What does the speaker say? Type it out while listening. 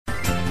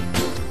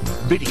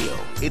Video.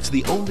 It's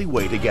the only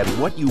way to get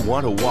what you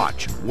want to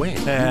watch when you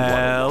want to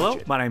Hello,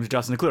 watch it. my name is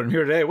Justin Decloux. I'm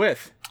here today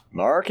with...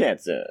 Mark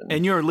Hanson.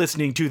 And you're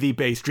listening to the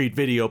Bay Street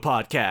Video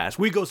Podcast.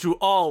 We go through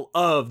all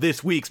of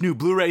this week's new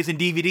Blu-rays and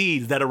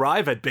DVDs that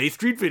arrive at Bay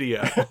Street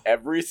Video.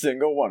 Every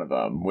single one of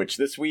them, which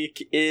this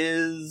week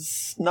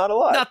is not a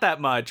lot. Not that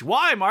much.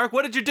 Why, Mark?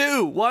 What did you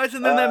do? Why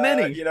isn't there that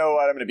many? You know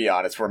what? I'm going to be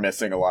honest. We're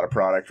missing a lot of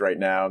product right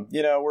now.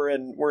 You know, we're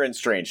in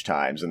strange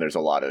times, and there's a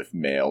lot of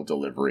mail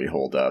delivery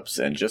holdups,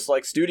 and just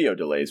like studio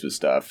delays with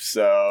stuff.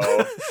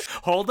 So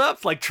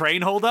holdups, like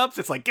train holdups.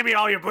 It's like, give me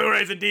all your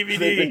Blu-rays and DVDs.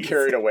 They've been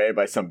carried away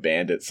by some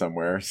bandit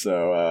somewhere.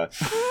 So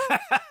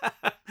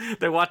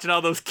they're watching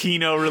all those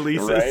Kino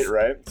releases.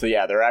 Right. So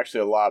yeah, there are actually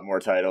a lot more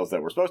titles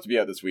that were supposed to be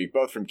out this week,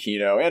 both from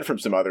Kino and from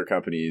some other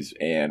companies,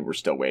 and we're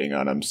still waiting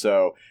on them.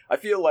 So I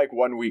feel like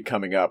 1 week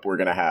coming up, we're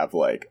going to have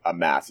like a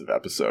massive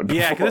episode.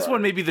 Yeah, because this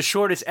one may be the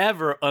shortest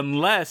ever,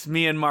 unless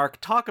me and Mark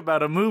talk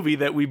about a movie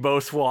that we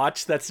both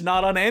watched that's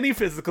not on any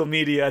physical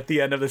media at the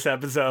end of this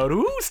episode.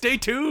 Ooh, stay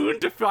tuned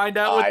to find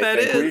out what that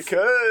is.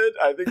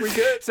 I think we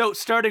could. So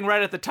starting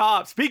right at the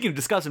top, speaking of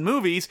discussing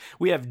movies,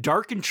 we have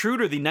Dark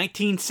Intruder, the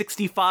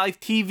 1965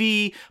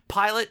 TV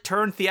pilot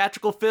turned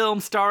theatrical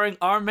film starring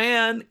our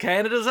man,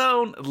 Canada's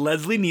own,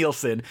 Leslie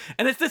Nielsen.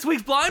 And it's this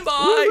week's Blind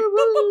Buy!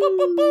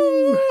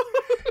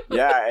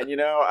 Yeah, and you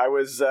know, I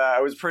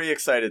was pretty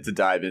excited to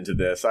dive into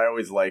this. I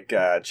always like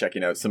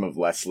checking out some of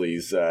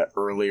Leslie's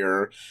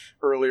earlier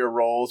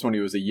roles when he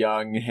was a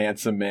young,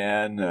 handsome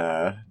man,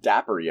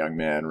 dapper young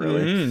man,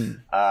 really.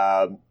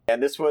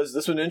 And this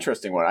was an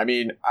interesting one. I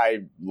mean,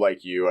 I,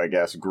 like you, I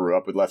guess, grew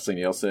up with Leslie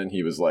Nielsen.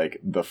 He was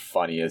like the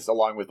funniest,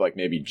 along with like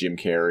maybe Jim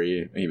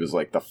Carrey. He was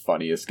like the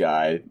funniest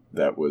guy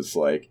that was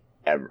like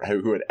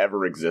who had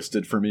ever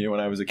existed for me when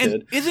I was a kid.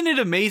 And isn't it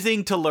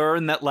amazing to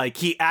learn that like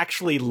he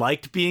actually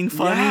liked being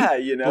funny? Yeah,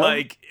 you know,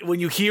 like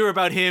when you hear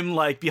about him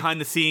like behind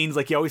the scenes,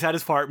 like he always had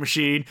his fart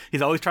machine.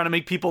 He's always trying to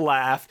make people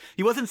laugh.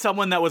 He wasn't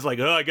someone that was like,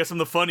 oh, I guess I'm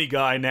the funny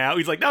guy now.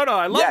 He's like, no,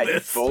 I love this. He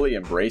fully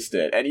embraced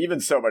it, and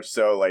even so much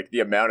so, like the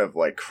amount of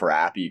like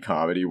crappy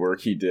comedy work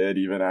he did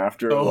even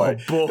after,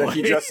 that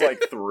he just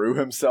like threw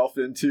himself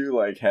into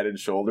like Head and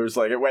Shoulders.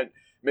 Like it went.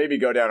 Maybe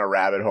go down a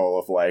rabbit hole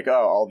of like,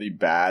 all the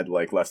bad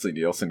like Leslie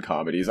Nielsen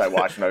comedies I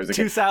watched when I was a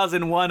kid.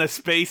 2001: A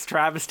Space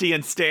Travesty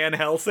and Stan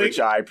Helsing, which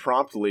I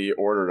promptly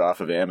ordered off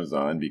of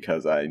Amazon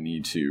because I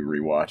need to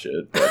rewatch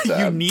it. But,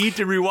 you need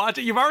to rewatch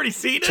it. You've already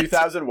seen it.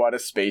 2001: A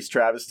Space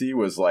Travesty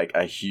was like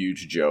a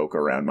huge joke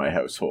around my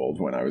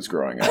household when I was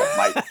growing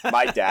up.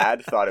 My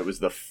dad thought it was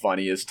the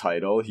funniest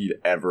title he'd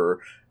ever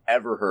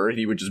heard.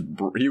 He would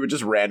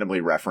just randomly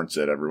reference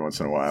it every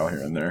once in a while here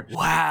and there.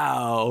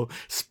 Wow.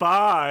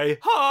 Spy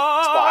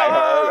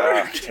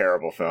Hard.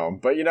 Terrible film.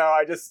 But you know,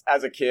 I just,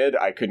 as a kid,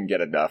 I couldn't get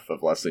enough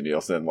of Leslie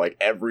Nielsen. Like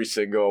every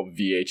single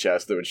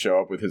VHS that would show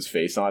up with his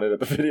face on it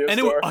at the video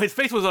store. His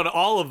face was on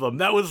all of them.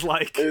 That was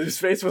like... His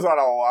face was on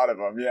a lot of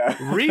them, yeah.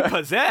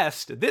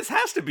 Repossessed. This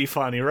has to be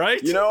funny,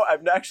 right? You know,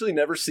 I've actually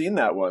never seen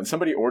that one.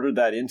 Somebody ordered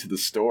that into the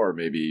store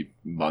maybe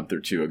a month or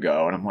two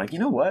ago, and I'm like, you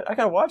know what? I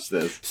gotta watch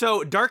this.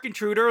 So, Dark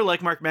Intruder,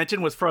 like Mark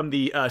mentioned, was from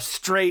the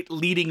straight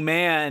leading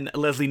man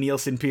Leslie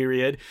Nielsen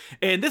period.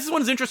 And this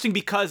one's interesting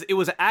because it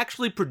was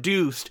actually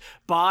produced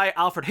by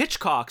Alfred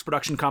Hitchcock's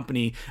production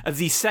company as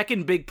the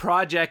second big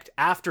project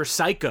after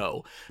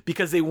Psycho,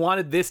 because they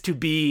wanted this to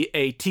be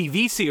a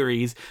TV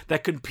series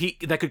that could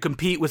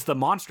compete with the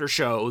monster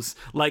shows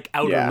like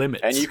Outer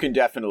Limits. And you can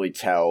definitely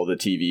tell the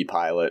TV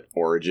pilot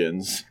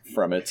origins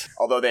from it,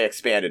 although they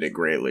expanded it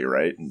greatly,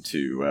 right,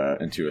 into a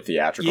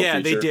theatrical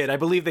feature. They did. I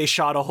believe they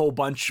shot a whole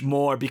bunch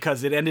more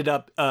because it ended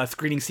up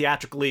screening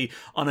theatrically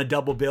on a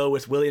double bill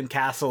with William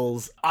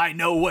Castle's I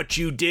Know What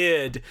You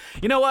Did.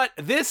 You know what?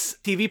 This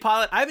TV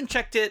pilot, I haven't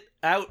checked it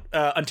out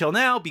until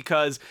now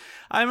because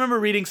I remember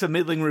reading some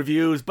middling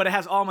reviews, but it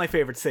has all my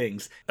favorite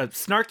things. A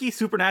snarky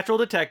supernatural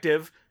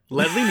detective,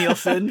 Leslie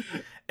Nielsen,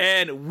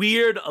 and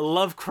weird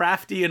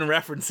Lovecraftian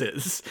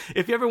references.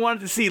 If you ever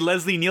wanted to see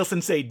Leslie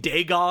Nielsen say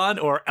Dagon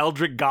or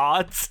Eldritch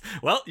Gods,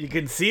 well, you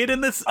can see it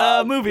in this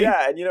movie.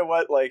 Yeah, and you know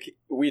what? Like,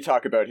 we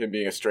talk about him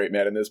being a straight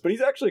man in this, but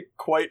he's actually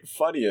quite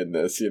funny in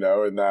this, you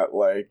know, in that,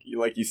 like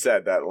you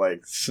said, that,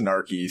 like,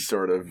 snarky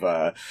sort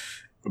of...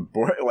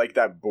 like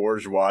that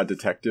bourgeois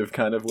detective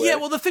kind of way. Yeah,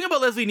 well, the thing about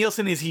Leslie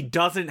Nielsen is he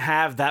doesn't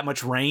have that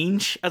much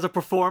range as a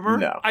performer.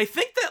 No. I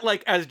think that,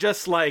 like, as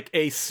just, like,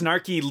 a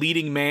snarky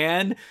leading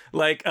man,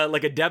 like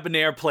a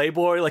debonair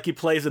playboy like he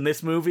plays in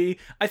this movie,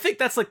 I think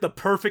that's, like, the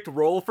perfect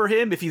role for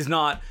him if he's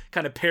not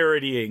kind of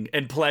parodying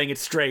and playing it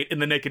straight in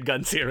the Naked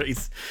Gun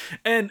series.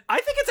 And I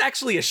think it's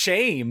actually a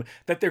shame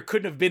that there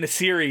couldn't have been a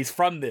series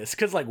from this,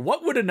 because, like,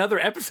 what would another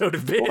episode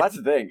have been? Well, that's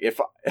the thing. If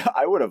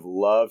I would have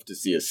loved to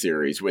see a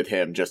series with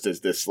him just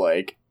as this,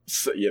 like,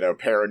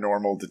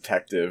 paranormal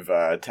detective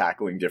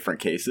tackling different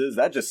cases.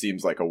 That just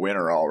seems like a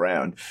winner all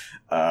around.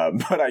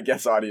 But I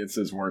guess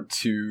audiences weren't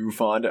too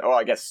fond of,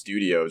 I guess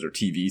studios or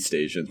TV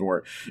stations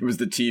weren't. It was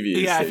the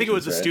TV Yeah, I think it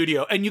was right? a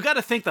studio. And you got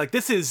to think, like,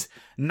 this is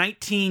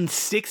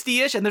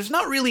 1960-ish, and there's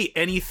not really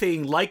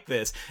anything like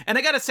this. And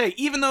I got to say,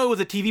 even though it was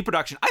a TV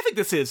production, I think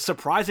this is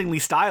surprisingly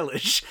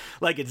stylish.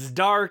 Like, it's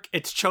dark,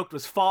 it's choked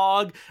with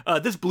fog.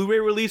 This Blu-ray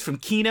release from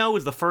Kino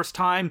is the first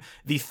time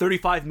the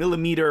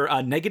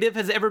 35mm negative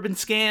has ever been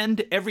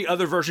scanned. Every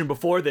other version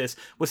before this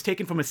was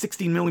taken from a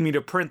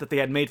 16mm print that they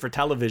had made for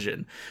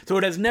television. So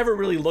it has never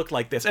really looked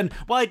like this. And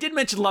while I did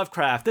mention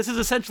Lovecraft, this is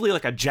essentially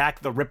like a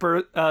Jack the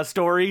Ripper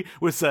story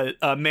with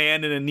a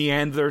man in a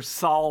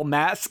Neanderthal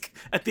mask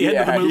at the end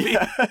of the movie.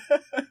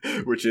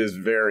 Yeah. Which is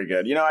very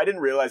good. I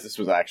didn't realize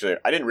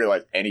I didn't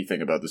realize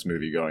anything about this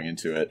movie going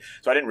into it.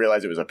 So I didn't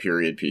realize it was a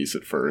period piece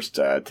at first,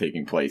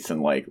 taking place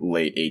in like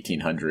late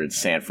 1800s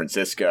San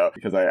Francisco,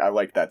 because I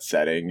liked that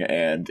setting,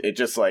 and it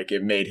just like,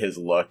 it made his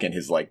look and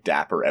his like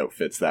dapper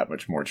outfits that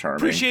much more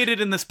charming. Appreciated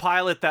in this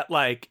pilot that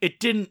like, it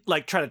didn't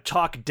like try to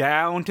talk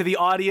down to the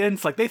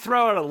audience. Like, they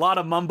throw out a lot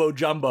of mumbo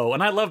jumbo,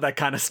 and I love that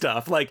kind of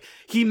stuff. Like,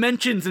 he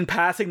mentions in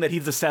passing that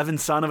he's the seventh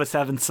son of a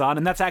seventh son,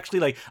 and that's actually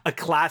like a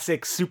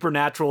classic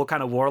supernatural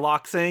kind of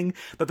warlock thing,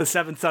 that the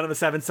seventh son of a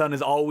seventh son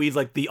is always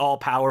like the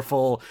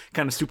all-powerful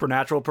kind of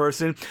supernatural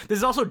person. This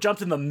is also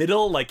jumped in the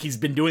middle, like he's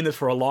been doing this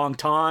for a long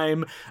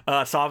time,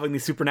 solving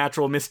these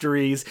supernatural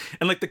mysteries,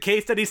 and like the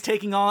case that he's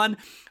taking on,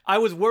 I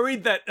was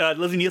worried that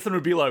Leslie Nielsen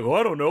would be like,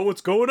 I don't know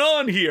what's going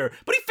on here.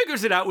 But he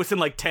figures it out within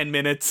like 10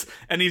 minutes,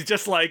 and he's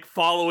just like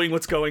following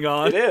what's going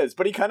on. It is,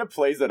 but he kind of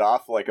plays it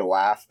off like a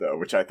laugh, though,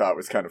 which I thought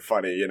was kind of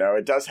funny.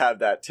 It does have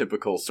that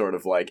typical sort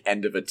of like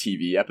end of a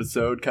TV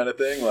episode kind of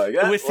thing. Like,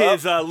 with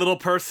his little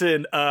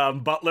person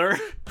butler.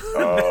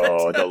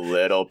 Oh, the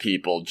little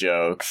people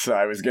jokes.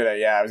 I was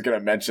gonna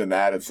mention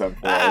that at some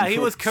point. He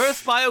was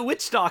cursed by a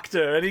witch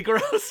doctor, and he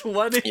grows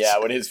 1 inch. Yeah,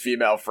 when his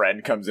female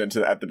friend comes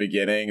into at the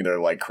beginning, they're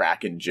like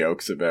cracking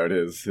jokes about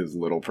his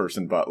little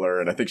person butler,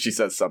 and I think she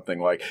says something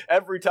like,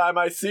 every time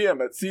I see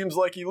him, it seems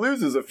like he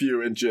loses a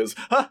few inches.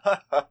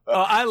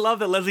 I love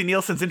that Leslie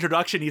Nielsen's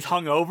introduction, he's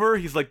hungover.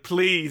 He's like,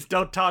 please,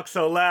 don't talk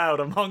so loud,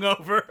 I'm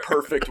hungover.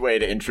 Perfect way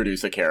to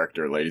introduce a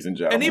character, ladies and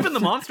gentlemen. And even the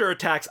monster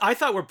attacks, I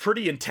thought were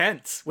pretty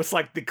intense, with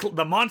like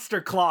the monster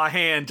claw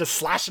hand just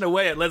slashing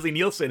away at Leslie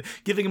Nielsen,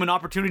 giving him an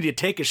opportunity to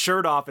take his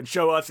shirt off and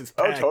show us his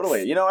pecs. Oh,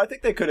 totally. I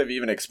think they could have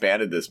even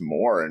expanded this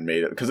more and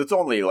made it, because it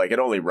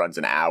only runs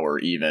an hour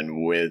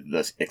even with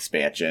this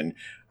expansion.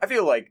 I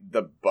feel like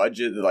the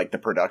budget, like the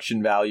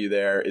production value the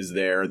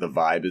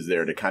vibe is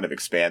there to kind of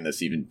expand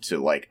this even to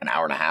like an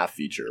hour and a half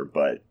feature,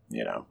 but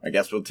I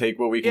guess we'll take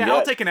what we can get.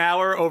 I'll take an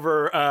hour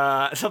over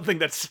something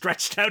that's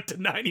stretched out to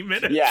 90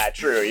 minutes. Yeah,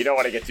 true. You don't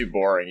want to get too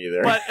boring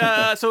either.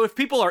 But, so if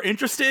people are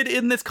interested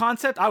in this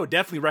concept, I would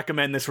definitely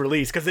recommend this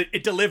release, because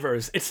it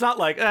delivers. It's not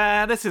like,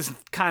 this is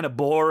kind of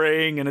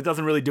boring and it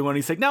doesn't really do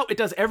anything. No, it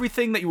does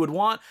everything that you would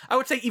want. I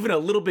would say even a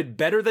little bit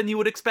better than you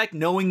would expect,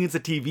 knowing it's a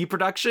TV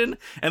production.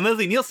 And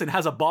Leslie Nielsen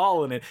has a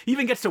ball in it. He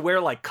even gets to wear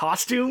like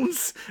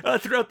costumes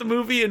throughout the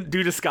movie and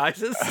do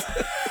disguises.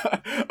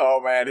 Oh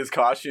man, his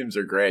costumes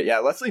are great. Yeah,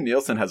 Leslie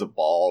Nielsen has a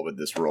ball with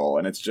this role,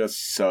 and it's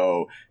just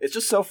so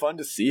fun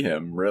to see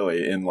him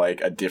really in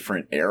like a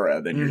different era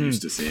than you're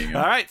used to seeing him.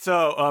 All right,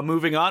 so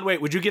moving on.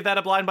 Wait, would you give that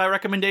a blind buy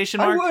recommendation,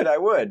 Mark? I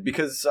would,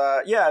 because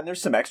and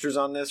there's some extras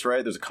on this,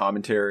 right? There's a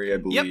commentary, I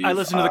believe. Yep, I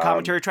listened to the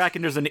commentary track,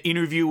 and there's an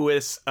interview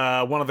with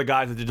one of the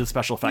guys that did the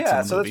special effects in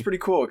the movie. That's pretty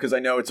cool, because I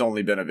know it's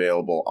only been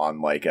available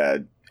on like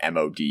a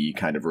MOD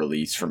kind of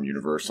release from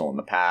Universal in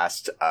the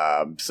past.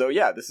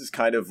 This is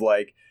kind of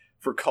like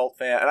for cult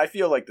fan, and I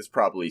feel like this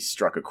probably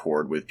struck a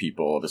chord with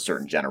people of a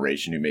certain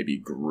generation who maybe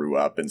grew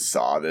up and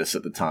saw this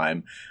at the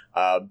time.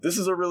 This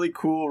is a really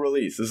cool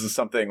release. This is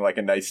something like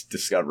a nice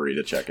discovery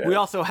to check out. We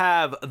also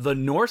have The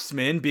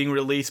Norseman being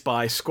released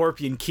by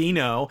Scorpion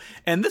Kino,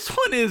 and this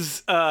one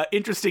is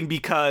interesting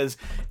because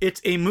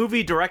it's a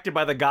movie directed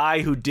by the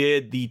guy who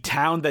did The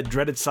Town That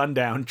Dreaded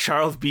Sundown,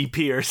 Charles B.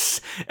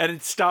 Pierce, and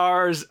it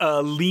stars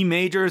Lee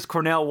Majors,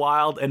 Cornell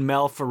Wilde, and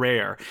Mel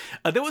Ferrer.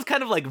 There was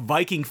kind of like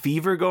Viking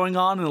fever going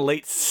on in the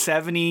late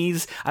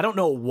 70s. I don't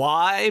know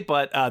why,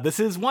 but this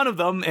is one of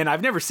them, and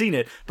I've never seen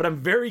it, but I'm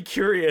very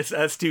curious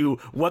as to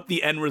what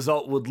the end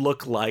result would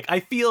look like. I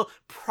feel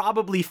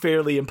probably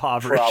fairly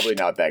impoverished. Probably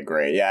not that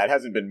great. Yeah, it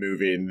hasn't been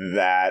moving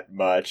that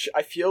much.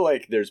 I feel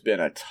like there's been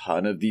a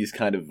ton of these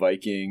kind of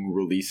Viking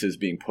releases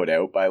being put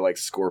out by like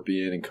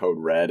Scorpion and Code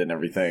Red and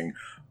everything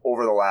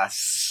over the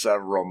last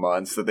several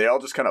months that they all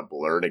just kind of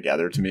blur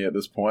together to me at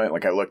this point.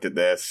 Like I looked at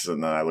this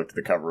and then I looked at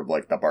the cover of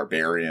like the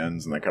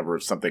Barbarians and the cover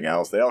of something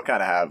else. They all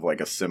kind of have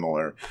like a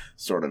similar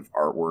sort of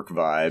artwork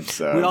vibe.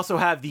 So we also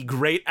have The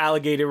Great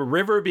Alligator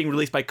River being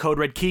released by Code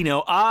Red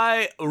Kino.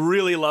 I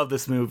really love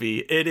this movie.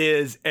 It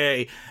is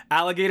a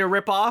Alligator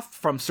ripoff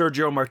from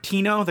Sergio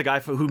Martino, the guy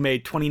who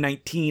made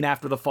 2019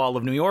 After the Fall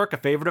of New York, a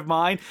favorite of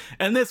mine.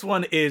 And this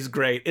one is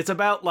great. It's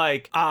about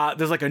like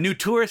there's like a new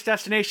tourist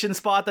destination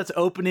spot that's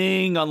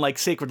opening on like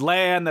sacred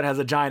land that has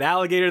a giant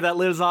alligator that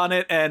lives on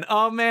it, and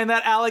oh man,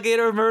 that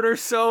alligator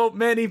murders so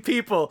many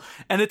people.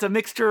 And it's a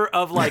mixture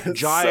of like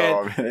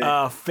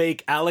giant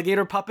fake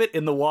alligator puppet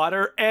in the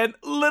water and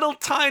little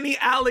tiny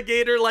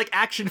alligator like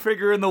action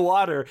figure in the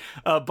water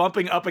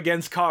bumping up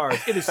against cars.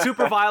 It is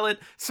super violent.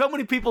 So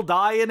many people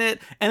die in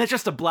it, and it's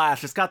just a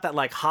blast. It's got that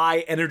like high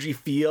energy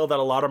feel that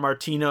a lot of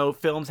Martino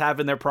films have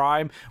in their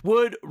prime.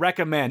 Would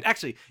recommend.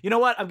 Actually, you know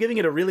what? I'm giving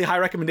it a really high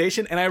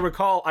recommendation, and I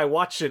recall I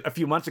watched it a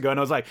few months ago, and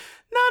I was like,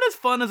 not as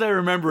fun as I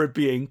remember it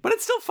being, but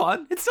it's still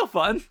fun. It's still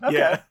fun.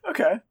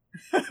 Okay.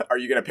 Are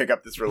you going to pick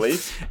up this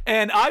release?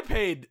 And I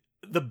paid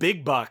the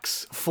big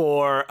bucks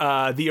for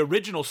the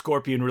original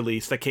Scorpion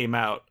release that came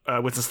out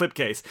with the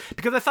slipcase,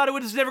 because I thought it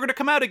was never going to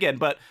come out again.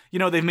 But, you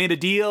know, they've made a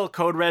deal.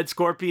 Code Red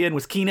Scorpion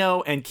was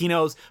Kino, and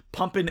Kino's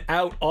pumping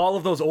out all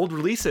of those old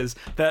releases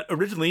that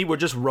originally were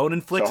just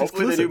Ronin Flicks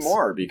hopefully exclusives. They do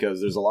more,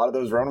 because there's a lot of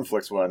those Ronin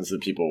Flicks ones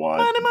that people want.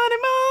 Money.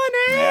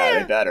 Yeah,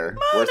 they better.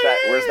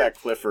 Where's that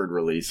Clifford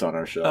release on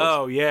our show?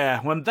 Oh, yeah.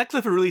 When that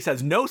Clifford release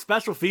has no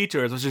special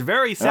features, which is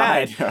very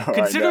sad.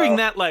 Considering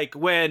that, like,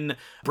 when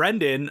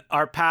Brendan,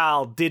 our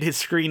pal, did his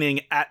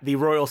screening at the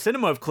Royal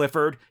Cinema of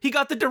Clifford, he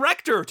got the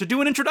director to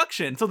do an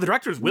introduction. So the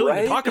director is willing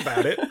to talk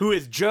about it. Who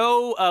is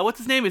Joe, what's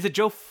his name? Is it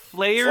Joe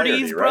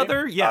Flaherty's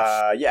brother? Right?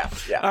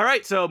 Yes. Yeah. All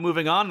right, so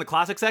moving on in the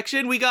classic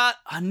section, we got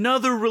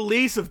another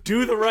release of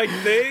Do the Right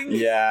Thing.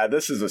 Yeah,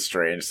 this is a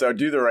strange. So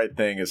Do the Right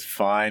Thing is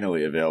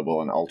finally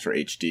available in Ultra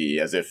HD,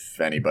 as if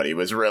anybody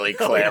was really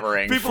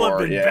clamoring for it. People have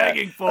been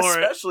begging for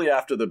it. Especially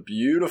after the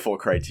beautiful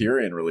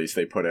Criterion release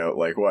they put out,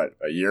 like, what,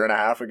 a year and a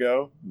half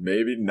ago?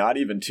 Maybe not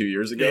even 2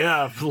 years ago?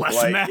 Yeah,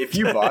 less than that. If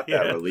you bought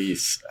that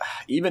release,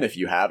 even if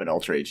you have an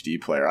Ultra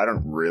HD player, I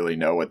don't really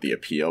know what the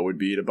appeal would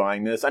be to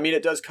buying this. I mean,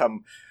 it does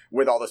come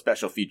with all the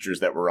special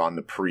features that were on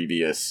the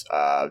previous,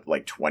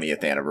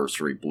 20th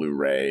anniversary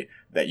Blu-ray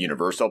that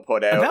Universal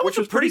put out. And that was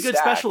a pretty good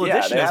special edition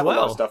as well. They have a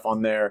lot of stuff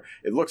on there.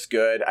 It looks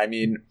good. I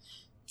mean,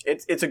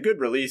 it's a good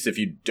release if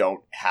you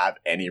don't have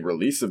any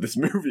release of this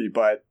movie,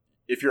 but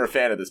if you're a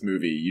fan of this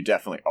movie, you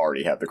definitely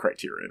already have the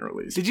Criterion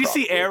release. Did you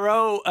see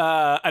Arrow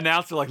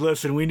announce, like,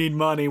 listen, we need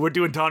money. We're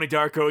doing Donnie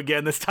Darko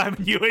again, this time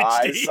in UHD.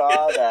 I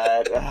saw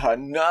that.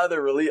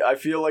 Another release. I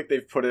feel like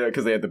they've put it,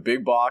 because they had the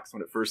big box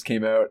when it first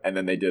came out, and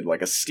then they did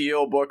like a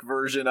steelbook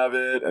version of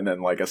it, and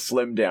then like a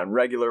slimmed down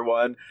regular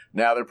one.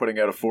 Now they're putting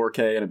out a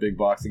 4K and a big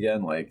box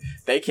again. Like,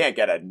 they can't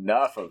get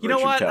enough of You know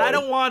what? Kelly. I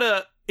don't want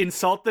to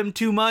insult them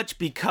too much,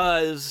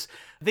 because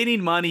they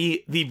need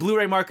money. The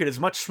Blu-ray market is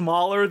much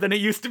smaller than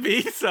it used to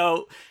be,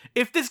 so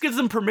if this gives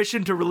them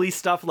permission to release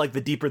stuff like The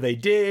Deeper They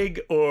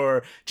Dig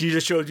or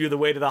Jesus Shows You the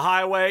Way to the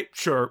Highway,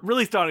 sure,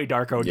 release Donnie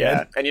Darko again.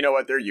 Yeah, and you know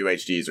what? Their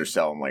UHDs are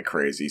selling like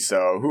crazy,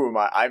 so who am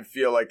I? I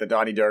feel like the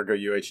Donnie Darko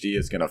UHD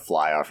is going to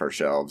fly off our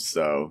shelves,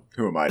 so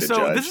who am I to judge?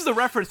 So this is a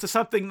reference to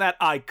something that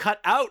I cut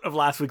out of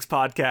last week's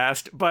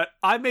podcast, but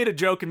I made a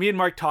joke, and me and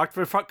Mark talked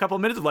for a couple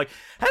of minutes of like,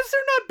 has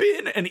there not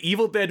been an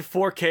Evil Dead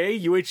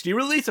 4K UHD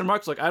release? And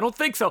Mark's like, I don't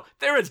think so.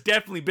 There has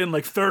definitely been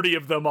like 30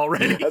 of them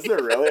already. Has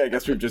there really? I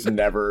guess we've just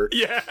never...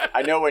 Yeah.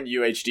 I know when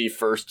UHD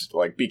first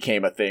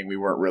became a thing, we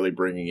weren't really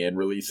bringing in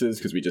releases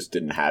because we just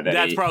didn't have any.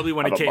 That's probably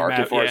when it came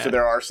out. For it. Yeah. So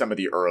there are some of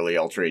the early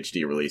Ultra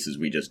HD releases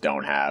we just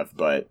don't have.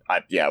 But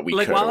we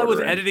like could while I was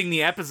order in. editing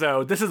the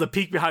episode, this is a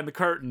peek behind the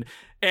curtain,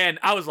 and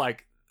I was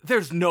like,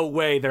 there's no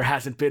way there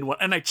hasn't been one.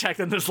 And I checked,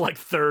 and there's like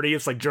 30.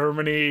 It's like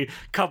Germany,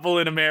 couple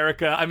in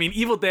America. I mean,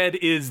 Evil Dead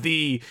is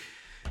the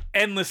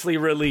endlessly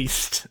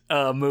released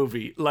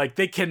movie. Like,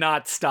 they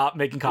cannot stop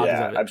making copies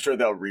of it. I'm sure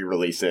they'll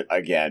re-release it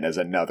again as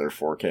another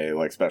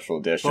 4K special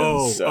edition.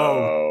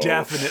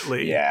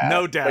 Definitely. Yeah,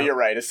 no doubt. But you're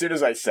right. As soon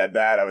as I said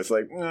that, I was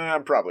like,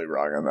 I'm probably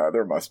wrong on that.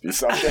 There must be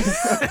something.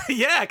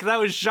 Yeah, because I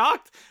was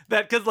shocked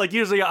that, because like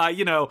usually I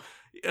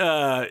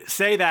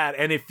say that,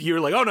 and if you're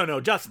like, oh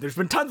no, Justin, there's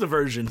been tons of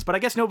versions, but I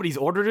guess nobody's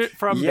ordered it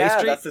from Bay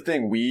Street. That's the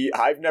thing.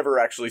 I've never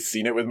actually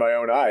seen it with my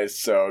own eyes,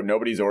 so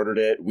nobody's ordered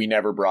it. We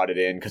never brought it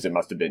in because it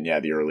must have been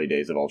the early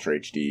days of Ultra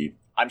HD.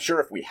 I'm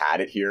sure if we had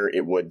it here,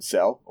 it would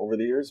sell over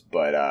the years,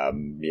 but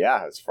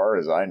as far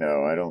as I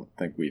know, I don't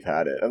think we've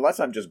had it. Unless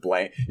I'm just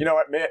blank. You know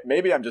what?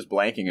 Maybe I'm just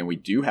blanking and we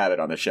do have it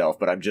on the shelf,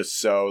 but I'm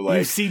just so like...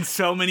 You've seen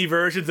so many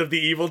versions of The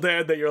Evil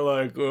Dead that you're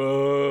like,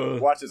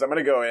 ugh. Watch this. I'm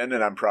going to go in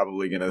and I'm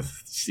probably going to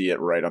see it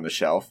right on the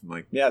shelf. I'm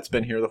like, yeah, it's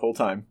been here the whole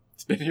time.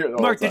 It's been here the whole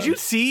time. Mark, did you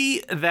see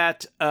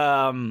that...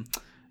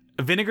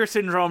 Vinegar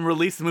Syndrome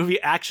released the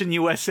movie Action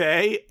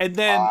USA, and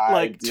then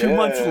 2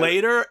 months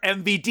later,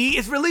 MVD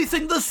is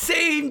releasing the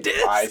same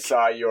disc. I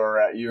saw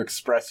you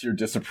express your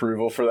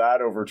disapproval for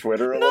that over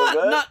Twitter a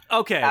little bit.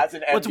 Okay. As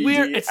an MVD, what's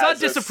weird? It's not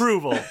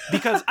disapproval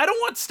because I don't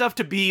want stuff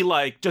to be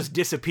just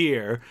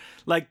disappear.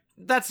 Like,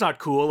 that's not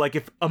cool. Like,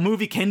 if a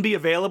movie can be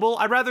available,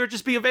 I'd rather it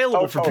just be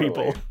available for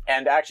people.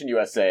 And Action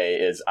USA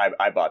is,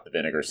 I bought the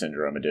Vinegar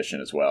Syndrome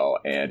edition as well,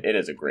 and it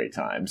is a great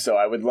time. So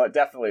I would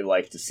definitely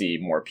like to see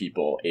more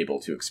people able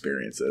to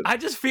experience it. I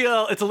just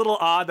feel it's a little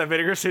odd that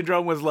Vinegar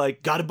Syndrome was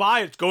like, gotta buy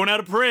it, it's going out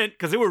of print,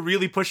 because they were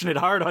really pushing it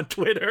hard on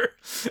Twitter.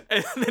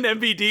 And then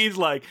MVD's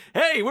like,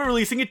 hey, we're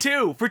releasing it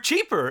too, for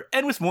cheaper,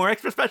 and with more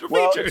extra special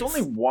features. Well, it's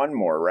only one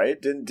more,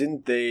 right?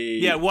 Didn't they...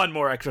 Yeah, one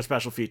more extra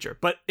special feature,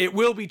 but it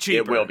will be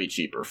cheaper. It will be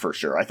cheaper, for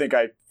sure. I think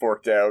I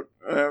forked out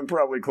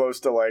probably close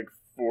to like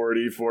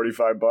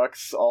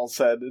 $40-$45 all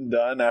said and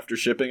done after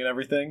shipping and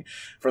everything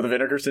for the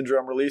Vinegar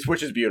Syndrome release,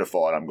 which is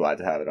beautiful, and I'm glad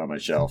to have it on my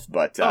shelf.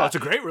 But it's a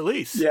great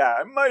release. Yeah,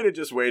 I might have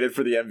just waited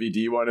for the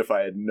MVD one if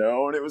I had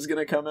known it was going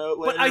to come out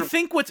later. But I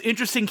think what's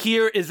interesting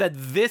here is that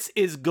this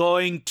is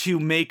going to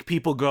make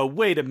people go,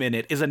 wait a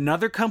minute, is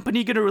another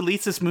company going to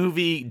release this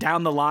movie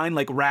down the line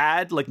like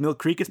Rad, like Mill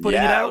Creek is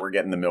putting it out? Yeah, we're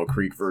getting the Mill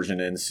Creek version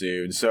in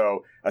soon.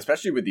 So,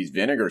 especially with these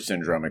Vinegar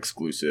Syndrome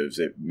exclusives,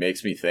 it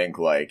makes me think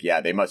like,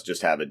 yeah, they must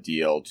just have a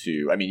deal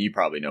to... I mean, you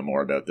probably know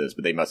more about this,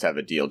 but they must have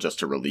a deal just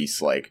to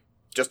release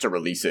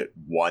it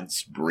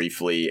once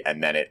briefly,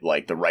 and then it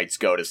like the rights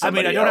go to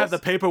somebody else. I don't have the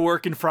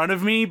paperwork in front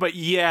of me, but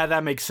yeah,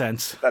 that makes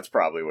sense. That's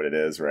probably what it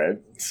is, right?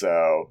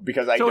 So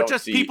because I don't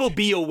see people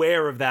be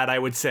aware of that, I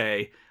would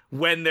say,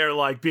 when they're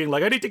like being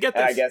like, I need to get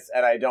this.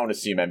 And I don't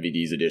assume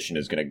MVD's edition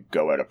is going to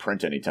go out of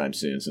print anytime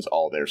soon, since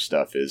all their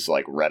stuff is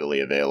like readily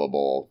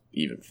available.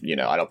 Even,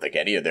 I don't think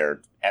any of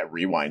their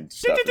Rewind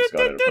stuff is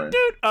going out of print.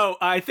 Oh,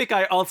 I think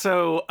I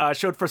also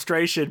showed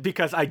frustration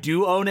because I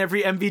do own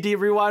every MVD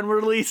Rewind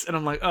release, and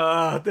I'm like,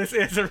 this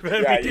isn't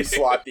MVD. Yeah, you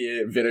slot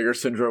the Vinegar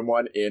Syndrome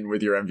one in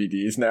with your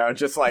MVDs now,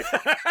 just like...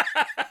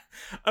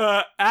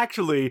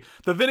 Actually,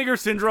 the Vinegar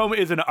Syndrome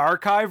is an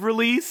archive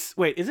release.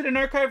 Wait, is it an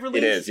archive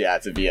release? It is, yeah,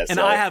 it's a VSL. And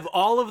I have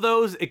all of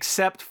those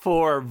except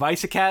for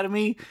Vice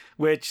Academy,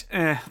 which,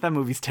 that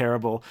movie's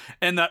terrible.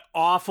 And that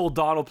awful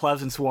Donald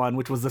Pleasance one,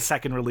 which was the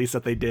second release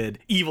that they did.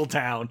 Evil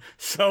Town.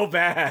 So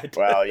bad.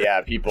 Well,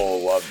 yeah,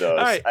 people love those.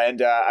 All right.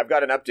 And I've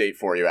got an update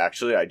for you,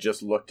 actually. I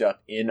just looked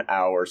up in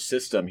our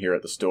system here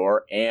at the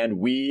store, and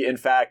we, in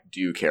fact,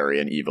 do carry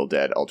an Evil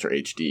Dead Ultra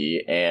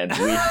HD, and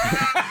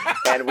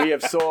we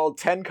have sold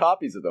 10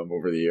 copies of them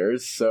over the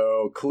years,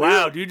 so clear.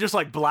 Wow, do you just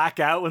like black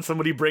out when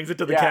somebody brings it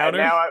to the counter?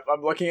 Yeah, now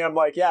I'm looking, I'm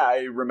like, yeah,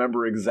 I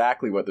remember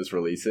exactly what this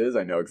release is,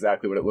 I know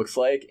exactly what it looks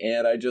like,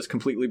 and I just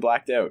completely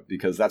blacked out,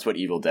 because that's what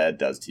Evil Dead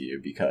does to you,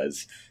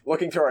 because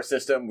looking through our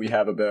system, we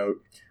have about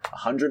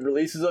 100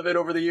 releases of it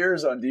over the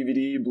years on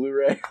DVD,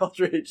 Blu-ray,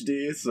 Ultra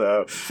HD,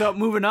 so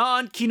moving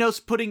on, Kino's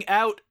putting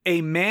out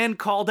A Man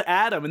Called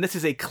Adam, and this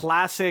is a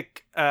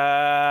classic,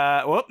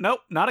 not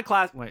a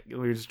classic, wait, let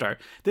me just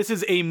start. This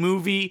is a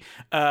movie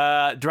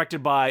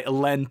directed by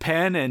Len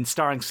Penn and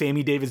starring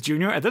Sammy Davis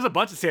Jr., and there's a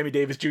bunch of Sammy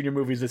Davis Jr.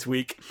 movies this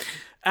week.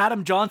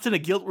 Adam Johnson, a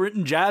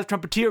guilt-ridden jazz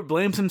trumpeter,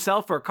 blames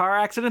himself for a car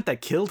accident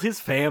that killed his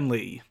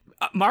family.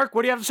 Mark,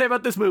 what do you have to say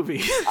about this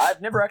movie?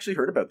 I've never actually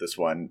heard about this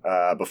one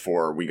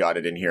before we got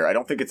it in here. I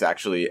don't think it's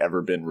actually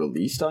ever been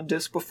released on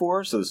disc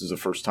before, so this is a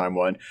first-time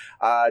one.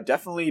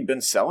 Definitely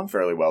been selling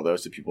fairly well, though,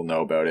 so people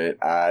know about it.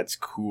 It's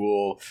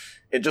cool.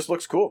 It just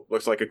looks cool.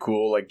 Looks like a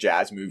cool like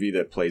jazz movie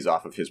that plays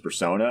off of his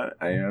persona,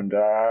 and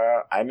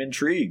I'm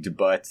intrigued,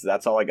 but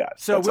that's all I got.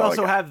 So we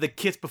also have The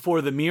Kiss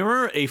Before the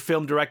Mirror, a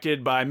film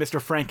directed by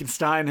Mr.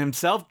 Frankenstein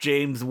himself,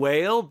 James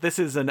Whale. This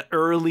is an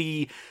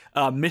early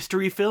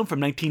mystery film from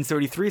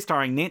 1933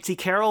 starring Nancy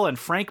Carroll and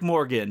Frank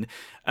Morgan.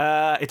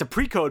 It's a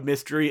pre-code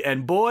mystery,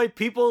 and boy,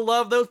 people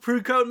love those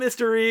pre-code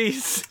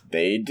mysteries.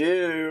 They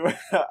do.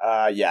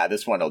 Yeah,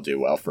 this one will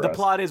do well for us. The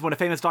plot is when a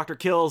famous doctor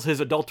kills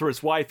his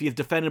adulterous wife, he is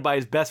defended by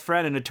his best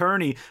friend, an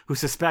attorney who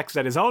suspects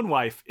that his own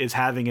wife is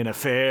having an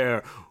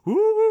affair.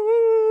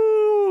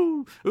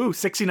 Ooh,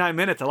 69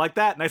 minutes. I like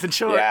that. Nice and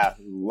short. Yeah,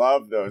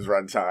 love those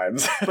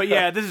runtimes. But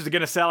yeah, this is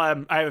going to sell.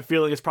 I have a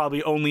feeling it's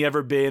probably only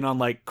ever been on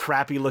like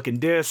crappy looking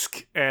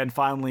disc, and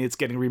finally it's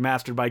getting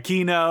remastered by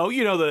Kino.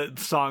 You know the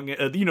song,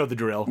 you know the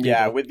drill.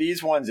 Yeah, with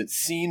these ones, it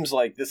seems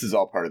like this is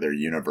all part of their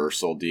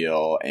Universal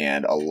deal,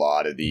 and a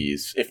lot of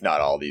these, if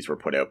not all these, were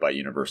put out by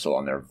Universal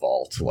on their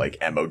Vault, like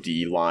MOD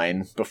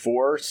line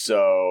before,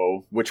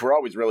 so, which were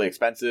always really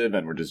expensive,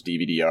 and were just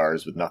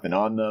DVD-Rs with nothing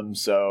on them,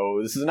 so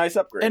this is a nice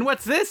upgrade. And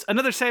what's this?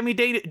 Another Sammy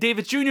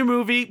Davis Jr.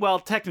 movie? Well,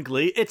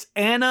 technically, it's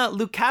Anna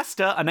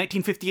Lucasta, a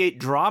 1958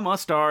 drama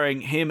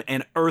starring him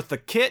and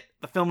Eartha Kitt.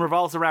 The film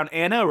revolves around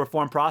Anna, a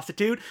reformed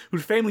prostitute,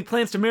 whose family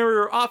plans to marry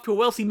her off to a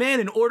wealthy man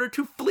in order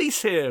to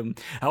fleece him.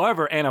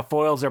 However, Anna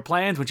foils their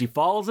plans when she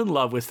falls in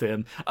love with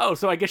him. Oh,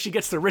 so I guess she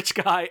gets the rich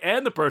guy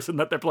and the person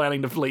that they're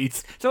planning to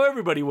fleece. So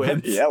everybody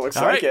wins. Yeah, looks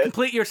All like right, it.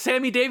 Complete your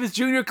Sammy Davis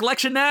Jr.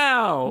 collection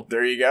now.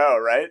 There you go,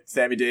 right?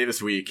 Sammy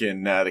Davis week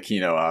in the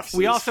Kino offices.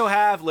 We also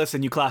have,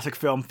 listen, you classic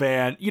film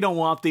fan, you don't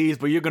want these,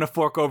 but you're going to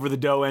fork over the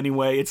dough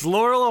anyway. It's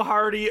Laurel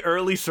O'Hardy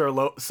early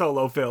solo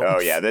films.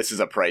 Oh, yeah, this is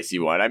a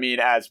pricey one. I mean,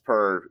 as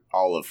per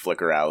all of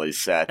Flickr Alley's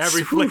sets.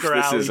 Every Flickr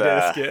Alley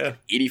disc, yeah.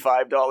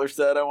 $85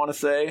 set, I want to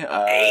say.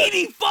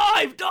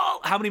 $85?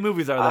 How many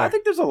movies are there? I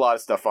think there's a lot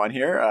of stuff on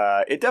here.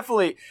 It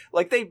definitely,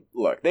 like, they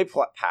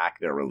pack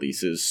their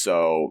releases,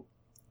 so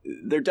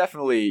they're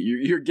definitely,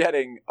 you're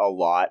getting a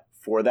lot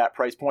for that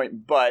price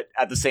point, but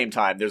at the same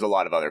time, there's a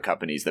lot of other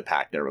companies that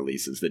pack their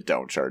releases that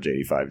don't charge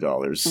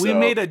 $85. So. We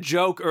made a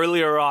joke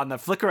earlier on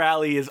that Flickr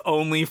Alley is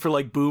only for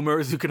like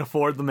boomers who can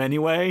afford them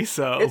anyway.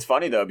 So it's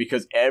funny though,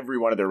 because every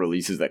one of their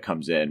releases that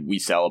comes in, we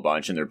sell a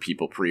bunch, and there are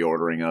people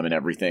pre-ordering them and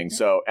everything.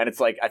 So, and it's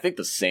like, I think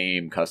the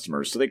same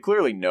customers, so they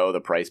clearly know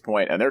the price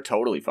point, and they're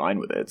totally fine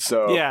with it.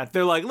 So yeah,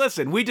 they're like,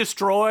 listen, we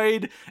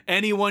destroyed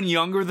anyone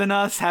younger than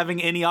us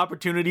having any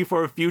opportunity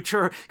for a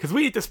future because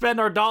we need to spend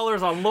our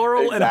dollars on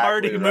Laurel and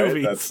Hardy movies.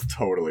 That's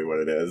totally what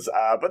it is.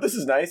 But this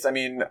is nice. I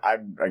mean,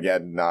 I'm,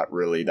 again, not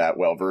really that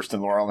well versed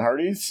in Laurel and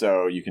Hardy,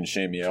 so you can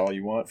shame me all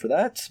you want for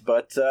that.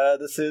 But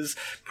this is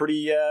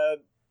pretty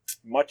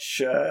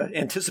much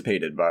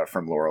anticipated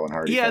from Laurel and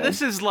Hardy. Yeah, fans.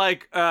 this is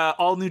like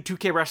all new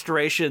 2K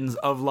restorations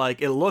of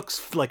like, it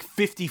looks like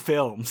 50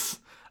 films.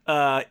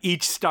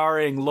 Each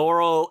starring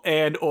Laurel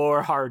and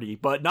or Hardy,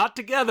 but not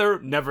together,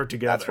 never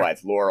together. That's why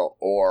it's Laurel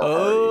or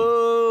Hardy.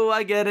 Oh,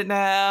 I get it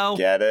now.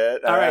 Get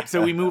it? All right,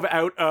 so we move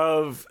out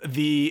of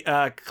the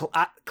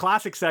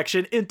classic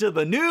section into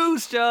the new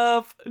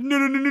stuff.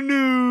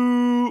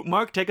 No.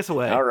 Mark, take us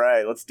away. All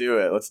right, let's do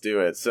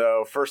it.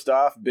 So first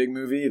off, big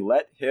movie,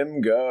 Let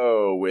Him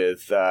Go,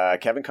 with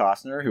Kevin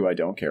Costner, who I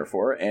don't care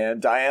for,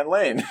 and Diane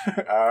Lane.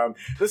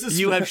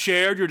 You have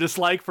shared your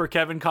dislike for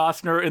Kevin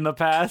Costner in the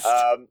past.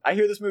 I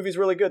hear this movie's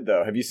really good,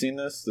 though. Have you seen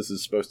this? This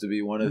is supposed to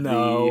be one of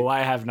No,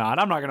 I have not.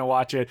 I'm not going to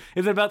watch it.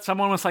 Is it about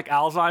someone with like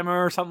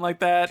Alzheimer or something like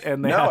that?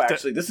 And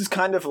actually, this is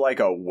kind of like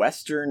a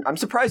Western. I'm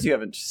surprised you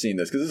haven't seen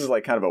this, because this is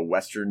like kind of a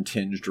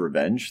Western-tinged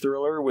revenge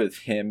thriller with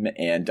him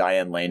and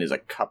Diane Lane as a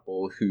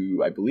couple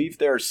who, I believe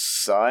their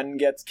son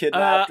gets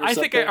kidnapped or I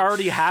something. think I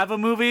already have a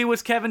movie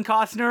with Kevin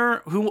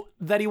Costner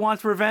that he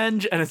wants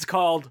revenge, and it's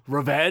called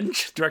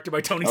Revenge, directed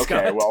by Tony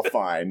Scott. Okay, well,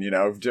 fine.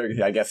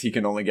 I guess he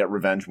can only get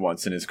revenge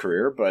once in his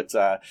career, but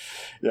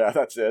yeah,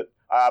 that's it.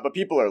 But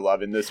people are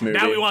loving this movie.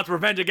 Now he wants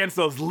revenge against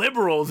those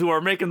liberals who are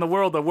making the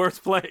world a worse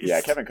place. Yeah,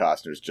 Kevin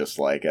Costner's just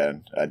like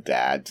a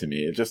dad to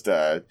me. Just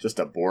a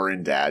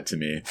boring dad to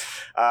me.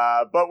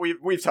 But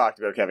we've talked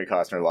about Kevin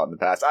Costner a lot in the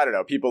past. I don't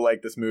know. People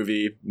like this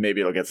movie.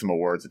 Maybe it'll get some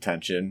awards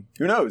attention.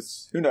 Who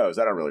knows? I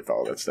don't really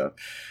follow that stuff.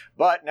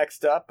 But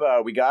next up,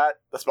 we got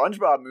the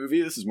SpongeBob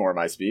movie. This is more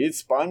my speed.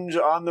 Sponge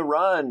on the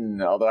Run.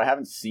 Although I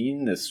haven't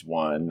seen this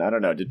one. I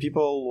don't know. Did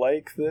people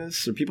like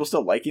this? Are people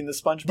still liking the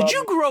SpongeBob? Did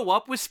you grow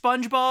up with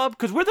SpongeBob?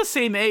 Because we're the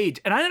same age,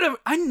 and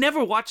I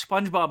never watched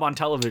SpongeBob on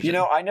television.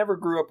 I never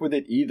grew up with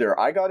it either.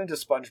 I got into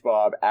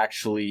SpongeBob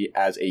actually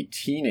as a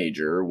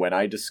teenager when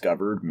I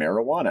discovered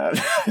marijuana.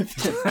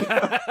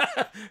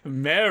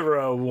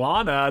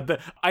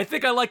 Marijuana. I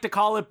think I like to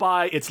call it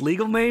by its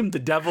legal name, the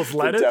Devil's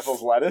Lettuce. The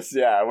Devil's Lettuce,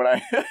 yeah.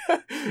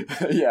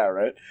 Yeah,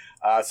 right.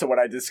 So when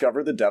I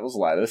discovered the Devil's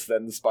Lettuce,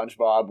 then the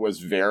SpongeBob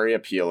was very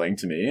appealing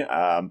to me.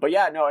 But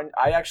yeah, no,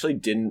 I actually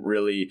didn't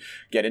really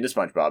get into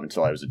SpongeBob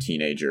until I was a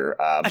teenager.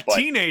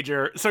 Teenager?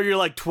 So you're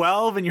like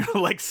 12 and you're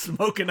like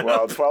smoking up?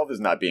 Well, 12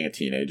 is not being a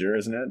teenager,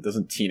 isn't it?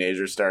 Doesn't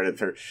teenagers start at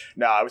 30?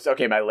 No, I was,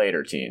 okay, my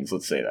later teens,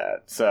 let's say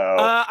that. So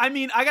I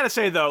mean, I gotta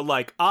say though,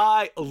 like,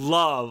 I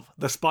love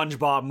the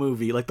SpongeBob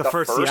movie, like the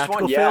first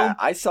theatrical one, yeah, film.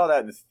 I saw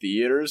that in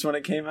theaters when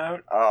it came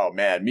out. Oh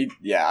man,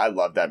 I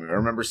love that movie. I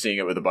remember seeing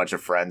it with a bunch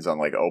of friends on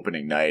like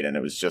opening night, and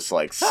it was just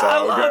like so I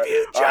love good.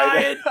 You,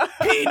 giant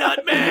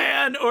peanut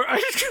man, or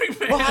ice cream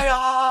man. My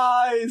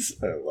eyes.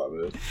 I love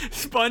it.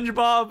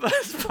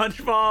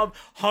 SpongeBob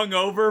hung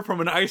over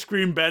from an ice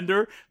cream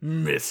bender.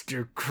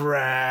 Mr.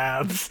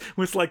 Krabs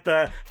with like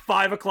the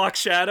 5 o'clock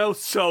shadow.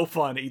 So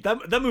funny.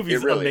 That movie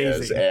is really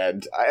amazing, is.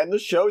 And the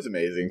show's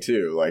amazing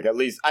too. Like, at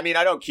least, I mean,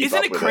 I don't keep. Isn't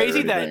up it with crazy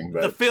it or anything,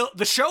 that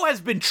the show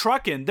has been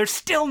trucking? They're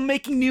still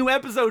making new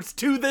episodes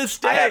to this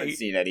day. I haven't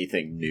seen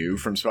anything new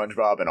from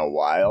SpongeBob in a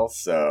while,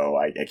 so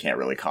I can't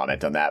really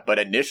comment on that. But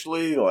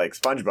initially, like,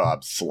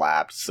 SpongeBob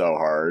slapped so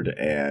hard,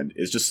 and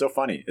it's just so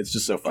funny. It's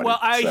just so funny. Well,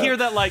 I hear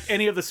that, like,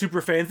 any of the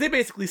super fans, they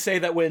basically say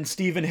that when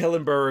Steven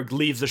Hillenburg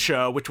leaves the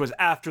show, which was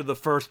after the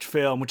first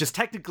film, which is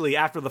technically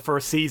after the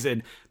first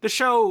season, the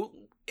show,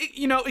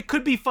 it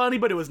could be funny,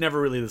 but it was never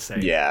really the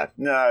same. Yeah,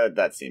 no,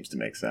 that seems to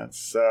make sense.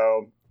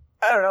 So,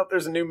 I don't know if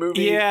there's a new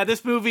movie. Yeah,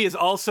 this movie is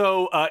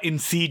also in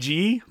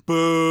CG.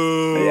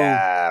 Boo!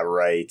 Yeah,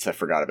 right. I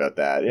forgot about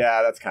that.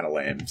 Yeah, that's kind of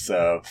lame.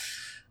 So,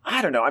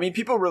 I don't know. I mean,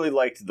 people really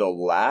liked the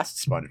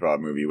last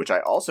SpongeBob movie, which I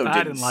also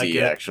didn't see,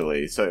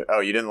 actually. So, oh,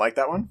 you didn't like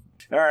that one?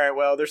 All right,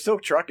 well, they're still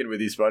trucking with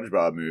these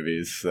SpongeBob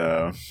movies,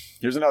 so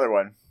here's another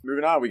one.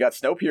 Moving on, we got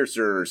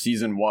Snowpiercer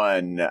Season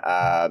 1.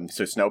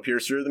 So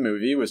Snowpiercer, the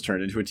movie, was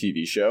turned into a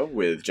TV show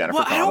with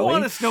Jennifer Connelly. I don't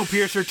want a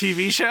Snowpiercer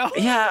TV show.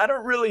 Yeah, I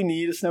don't really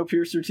need a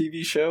Snowpiercer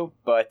TV show,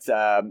 but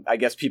I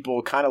guess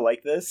people kind of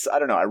like this. I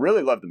don't know. I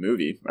really love the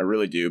movie. I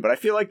really do. But I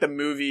feel like the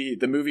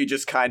movie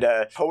just kind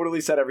of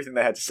totally said everything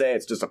they had to say.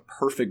 It's just a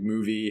perfect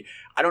movie.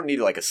 I don't need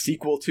like a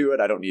sequel to it.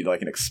 I don't need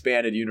like an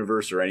expanded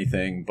universe or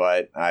anything,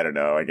 but I don't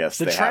know. I guess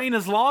the train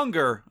is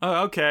longer.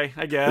 Oh, okay,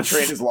 I guess. The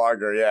train is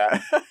longer,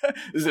 yeah.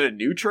 Is it a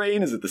new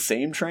train? Is it the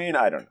same train?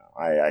 I don't know.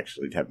 I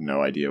actually have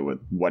no idea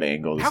what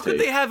angle this How could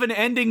they have an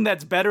ending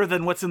that's better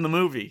than what's in the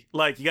movie?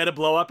 Like, you gotta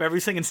blow up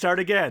everything and start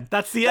again.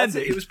 That's the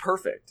ending. It was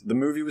perfect. The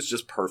movie was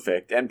just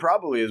perfect, and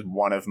probably is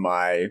one of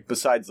my,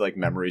 besides like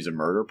Memories of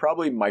Murder,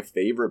 probably my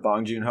favorite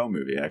Bong Joon-ho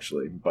movie,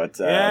 actually. But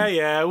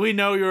yeah, we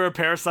know you're a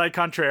Parasite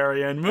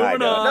contrarian.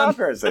 Moving on. No,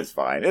 Parasite's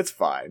fine. It's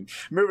fine.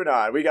 Moving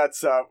on. We got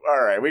some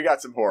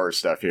horror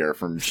stuff here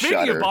from Speaking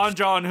Shudder.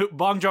 of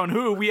Bong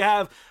Joon-ho, we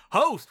have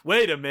Host.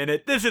 Wait a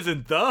minute, this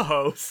isn't The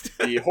Host.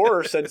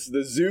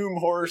 The Zoom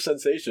horror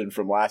sensation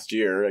from last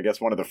year. I guess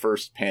one of the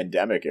first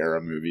pandemic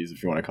era movies,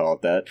 if you want to call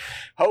it that.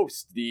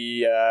 Host,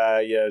 the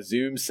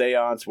Zoom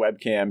seance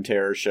webcam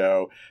terror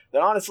show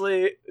that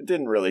honestly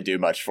didn't really do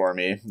much for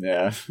me.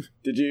 Yeah.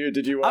 Did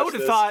you watch I would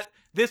have thought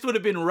this would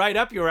have been right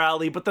up your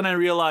alley, but then I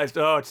realized,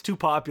 it's too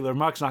popular.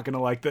 Mark's not going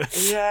to like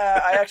this.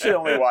 Yeah, I actually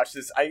only watched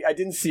this. I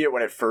didn't see it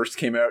when it first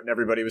came out and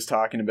everybody was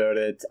talking about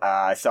it.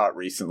 I saw it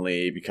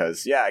recently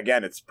because,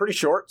 again, it's pretty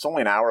short. It's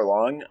only an hour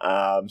long,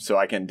 so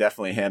I can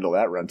definitely handle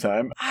that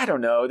runtime. I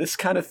don't know. This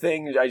kind of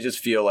thing I just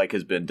feel like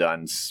has been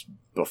done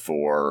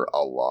before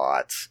a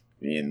lot.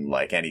 In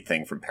like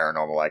anything from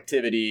Paranormal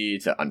Activity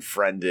to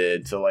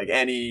Unfriended to like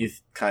any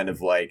kind of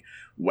like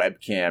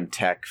webcam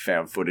tech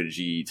found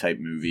footage-y type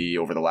movie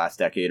over the last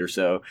decade or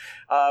so.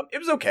 It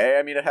was okay.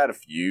 I mean, it had a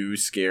few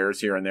scares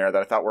here and there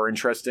that I thought were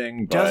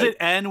interesting. But... Does it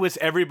end with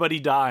everybody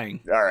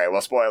dying? All right,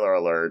 well, spoiler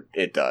alert,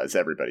 it does.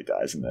 Everybody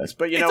dies in this.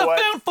 But you know what?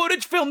 It's a found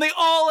footage film. They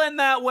all end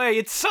that way.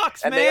 It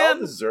sucks, and man. They all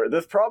deserve...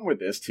 The problem with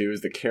this, too,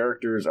 is the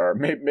characters are...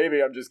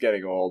 Maybe I'm just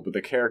getting old, but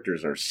the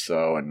characters are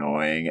so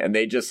annoying, and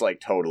they just, like,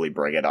 totally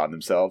bring it on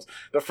themselves.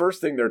 The first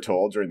thing they're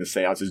told during the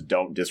seance is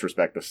don't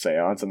disrespect the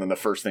seance, and then the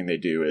first thing they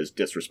do is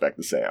disrespect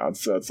the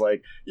seance. So it's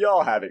like,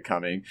 y'all have it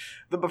coming.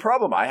 The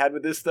problem I had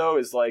with this, though,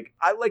 is like,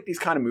 I like these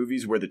kind of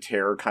movies where the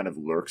terror kind of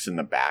lurks in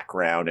the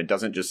background and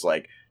doesn't just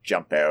like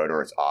jump out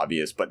or it's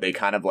obvious, but they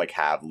kind of like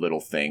have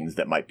little things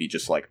that might be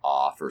just like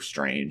off or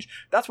strange.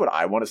 That's what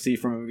I want to see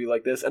from a movie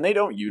like this, and they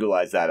don't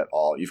utilize that at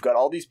all. You've got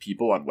all these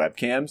people on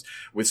webcams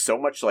with so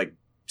much like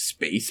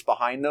space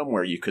behind them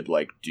where you could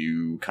like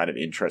do kind of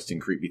interesting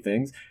creepy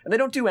things, and they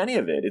don't do any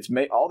of it.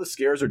 All the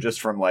scares are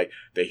just from like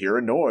they hear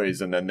a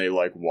noise and then they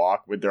like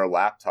walk with their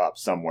laptop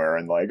somewhere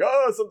and like,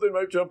 oh, something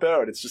might jump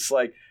out. It's just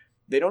like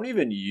they don't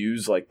even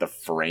use like the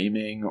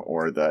framing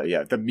or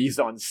the mise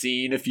en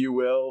scene, if you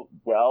will,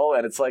 well.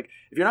 And it's like,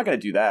 if you're not going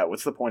to do that,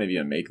 what's the point of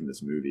even making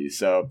this movie?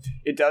 So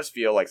it does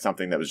feel like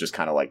something that was just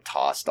kind of like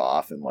tossed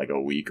off in like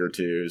a week or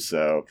two.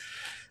 So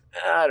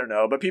I don't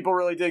know, but people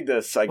really dig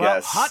this, I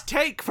guess. Hot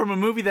take from a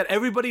movie that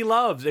everybody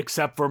loves,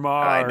 except for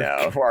Mark. I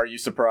know. Are you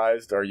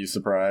surprised?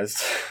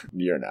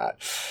 You're not.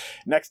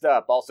 Next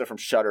up, also from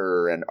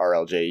Shudder and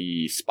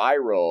RLJE,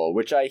 Spiral,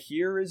 which I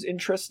hear is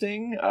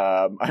interesting.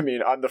 I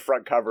mean, on the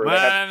front cover...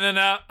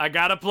 I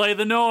gotta play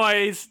the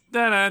noise.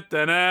 There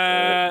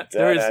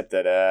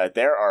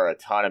are a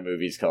ton of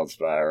movies called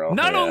Spiral.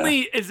 Not only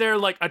is there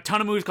like a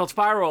ton of movies called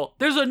Spiral,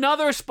 there's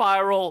another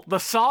Spiral, the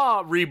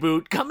Saw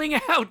reboot, coming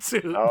out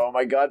soon. Oh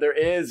my god, there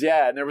is,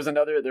 yeah. And there was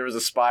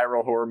a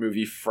Spiral horror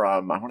movie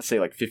from, I want to say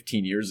like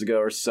 15 years ago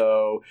or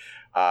so,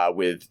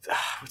 with,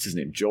 what's his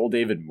name? Joel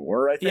David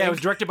Moore, I think? Yeah, it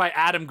was directed by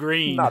Adam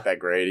Green. Not that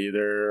great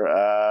either.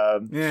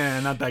 Yeah,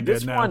 not that good,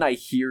 This one I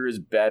hear is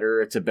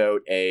better. It's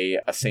about a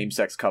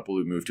same-sex couple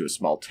who move to a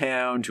small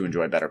town to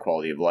enjoy better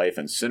quality of life,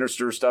 and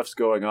sinister stuff's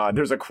going on.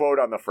 There's a quote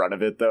on the front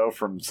of it, though,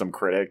 from some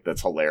critic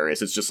that's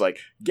hilarious. It's just like,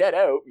 Get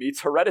Out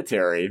meets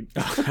Hereditary.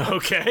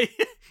 Okay.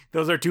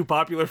 Those are two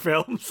popular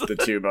films. The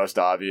two most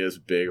obvious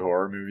big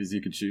horror movies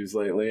you could choose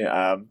lately.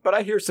 But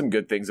I hear some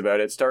good things about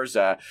it. It stars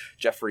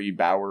Jeffrey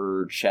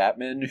Bauer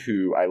Chapman,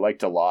 who I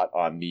liked a lot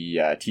on the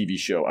TV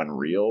show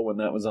Unreal when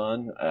that was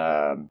on.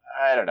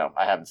 I don't know.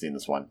 I haven't seen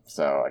this one,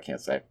 so I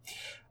can't say.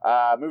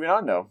 Moving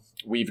on, though.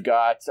 We've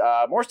got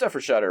more stuff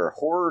for Shudder.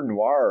 Horror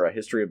Noir, A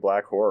History of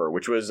Black Horror,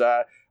 which was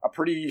a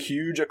pretty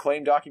huge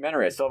acclaimed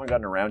documentary. I still haven't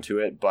gotten around to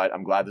it, but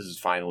I'm glad this is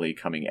finally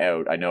coming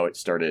out. I know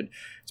it's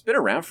been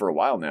around for a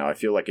while now. I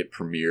feel like it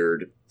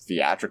premiered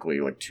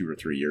theatrically like 2 or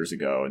 3 years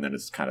ago, and then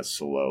it's kind of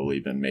slowly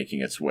been making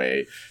its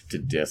way to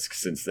disc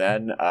since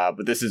then.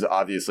 But this is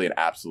obviously an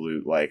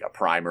absolute like a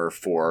primer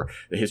for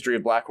the history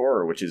of black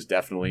horror, which is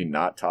definitely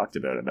not talked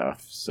about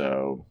enough.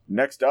 So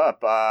next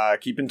up,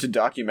 keeping to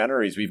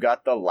documentaries, we've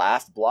got The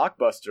Last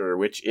Blockbuster,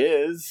 which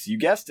is, you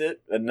guessed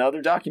it,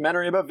 another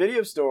documentary about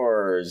video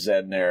stores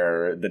and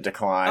the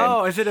decline.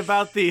 Oh, is it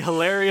about the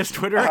hilarious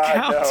Twitter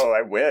account? No,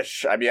 I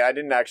wish. I mean, I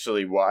didn't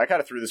actually. Well, I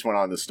kind of threw this one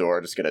on the store,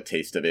 just get a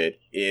taste of it.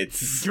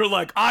 It's this. You're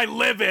like, I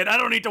live it. I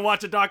don't need to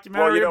watch a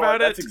documentary Well, you know about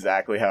what? it. That's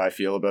exactly how I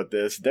feel about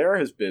this. There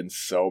has been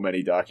so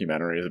many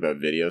documentaries about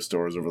video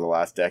stores over the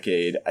last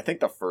decade. I think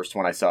the first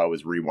one I saw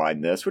was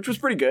Rewind This, which was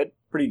pretty good.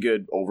 Pretty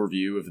good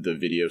overview of the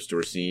video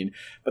store scene.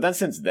 But then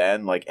since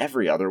then, like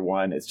every other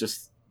one, it's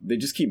just, they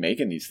just keep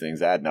making these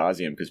things ad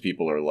nauseum because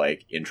people are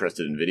like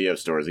interested in video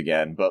stores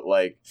again. But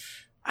like,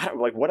 I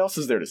don't, like, what else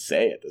is there to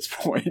say at this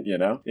point, you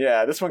know?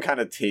 Yeah, this one kind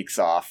of takes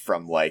off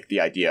from, like, the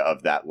idea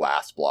of that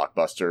last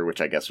Blockbuster,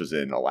 which I guess was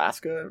in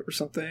Alaska or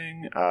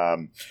something.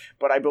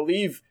 But I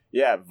believe,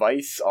 yeah,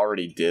 Vice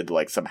already did,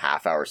 like, some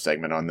half-hour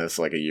segment on this,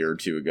 like, a year or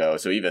two ago.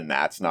 So even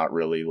that's not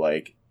really,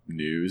 like,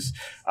 news.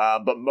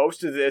 But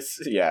most of this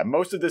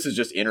is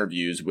just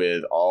interviews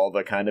with all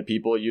the kind of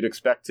people you'd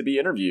expect to be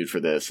interviewed for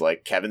this.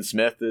 Like Kevin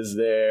Smith is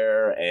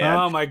there, and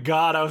oh my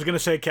god, I was gonna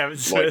say Kevin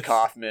Smith. Lloyd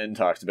Kaufman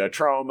talks about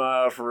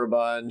trauma for a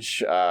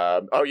bunch.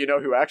 Oh, you know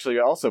who actually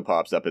also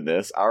pops up in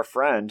this? Our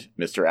friend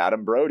Mr.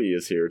 Adam Brody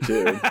is here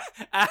too.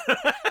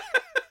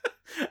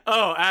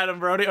 Oh, Adam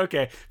Brody.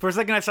 Okay. For a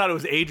second, I thought it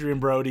was Adrian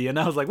Brody, and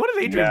I was like, what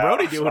is Adrian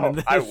Brody doing in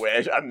this? I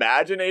wish.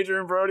 Imagine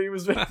Adrian Brody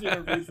was being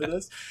interviewed for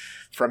this.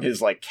 From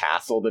his, like,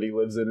 castle that he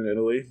lives in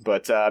Italy.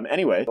 But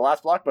anyway, The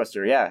Last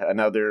Blockbuster, yeah,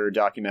 another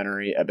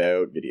documentary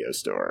about video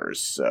stores.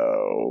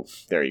 So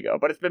there you go.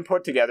 But it's been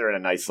put together in a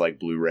nice, like,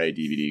 Blu-ray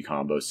DVD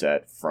combo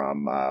set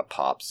from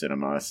Pop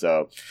Cinema.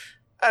 So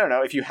I don't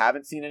know. If you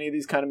haven't seen any of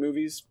these kind of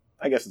movies,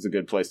 I guess it's a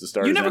good place to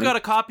start. You never got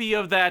a copy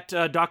of that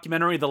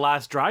documentary, The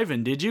Last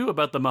Drive-In, did you?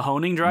 About the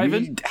Mahoning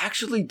Drive-In? We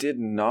actually did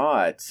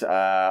not.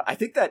 I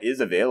think that is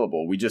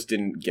available. We just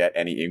didn't get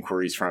any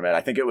inquiries from it.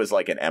 I think it was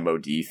like an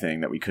MOD thing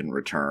that we couldn't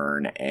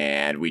return,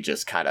 and we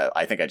just kind of,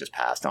 I think I just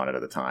passed on it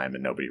at the time,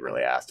 and nobody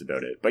really asked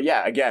about it. But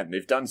yeah, again,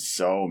 they've done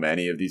so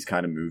many of these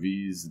kind of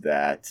movies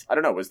that, I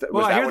don't know, was that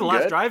I hear one The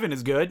Last good? Drive-In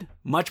is good.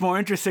 Much more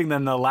interesting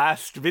than The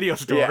Last Video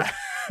Store. Yeah.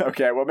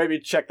 Okay, well, maybe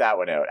check that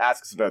one out.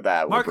 Ask us about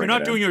that. Mark, you're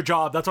not doing your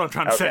job. That's what I'm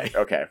trying to say.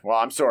 Okay. Well,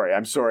 I'm sorry.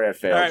 I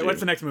failed. All right,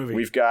 what's the next movie?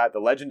 We've got The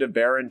Legend of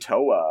Baron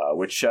Toa,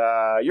 which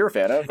you're a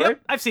fan of, right?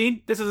 Yep, I've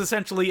seen. This is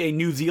essentially a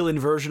New Zealand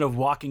version of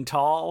Walking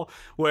Tall,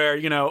 where,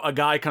 you know, a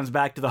guy comes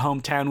back to the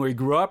hometown where he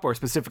grew up, or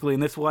specifically in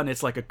this one,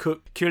 it's like a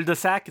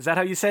cul-de-sac. Is that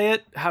how you say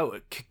it?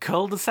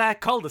 Cul-de-sac?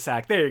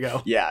 Cul-de-sac. There you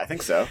go. Yeah, I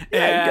think so.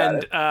 Yeah,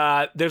 and you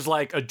got it. There's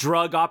like a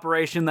drug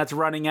operation that's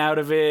running out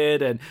of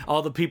it, and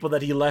all the people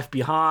that he left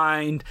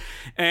behind.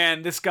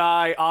 And this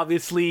guy,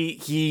 obviously,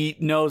 he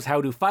knows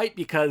how to fight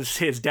because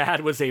his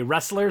dad was a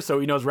wrestler, so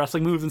he knows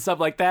wrestling moves and stuff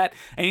like that.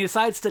 And he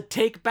decides to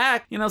take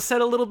back, you know,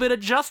 set a little bit of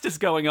justice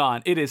going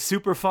on. It is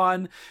super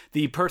fun.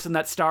 The person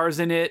that stars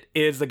in it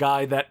is the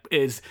guy that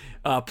is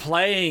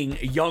playing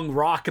Young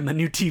Rock in the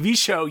new TV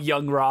show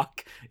Young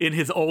Rock in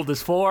his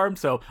oldest form.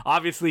 So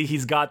obviously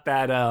he's got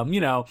that,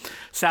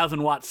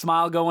 1,000-watt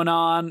smile going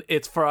on.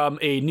 It's from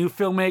a new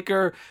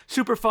filmmaker.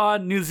 Super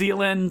fun. New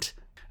Zealand.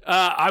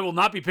 I will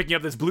not be picking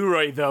up this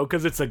Blu-ray, though,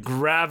 because it's a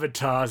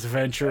Gravitas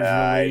Ventures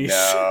release.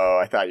 I know.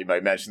 I thought you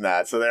might mention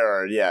that. So there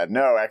are,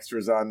 no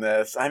extras on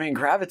this. I mean,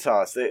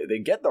 Gravitas, they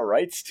get the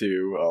rights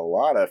to a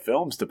lot of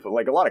films to put,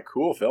 like a lot of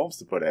cool films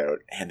to put out,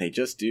 and they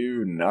just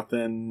do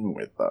nothing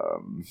with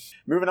them.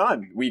 Moving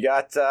on, we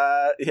got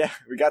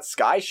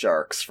Sky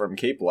Sharks from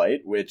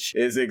Capelight, which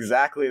is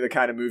exactly the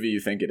kind of movie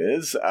you think it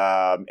is,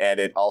 and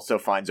it also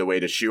finds a way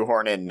to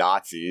shoehorn in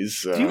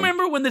Nazis. Do you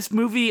remember when this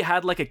movie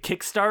had like a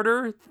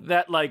Kickstarter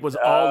that was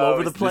all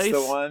over the place? Is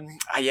this the one?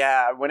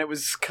 Yeah, when it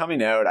was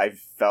coming out, I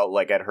felt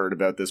like I'd heard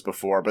about this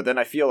before, but then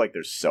I feel like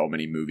there's so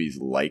many movies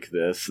like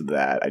this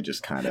that I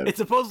just kind of... It's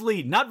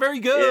supposedly not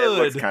very good.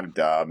 It looks kind of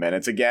dumb, and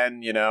it's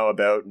again,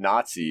 about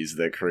Nazis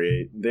that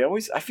create...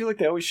 I feel like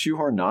they always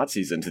shoehorn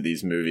Nazis into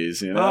these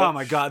movies, Oh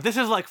my god, this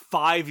is like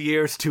 5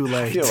 years too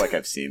late. I feel like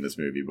I've seen this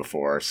movie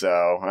before,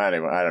 so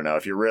anyway, I don't know.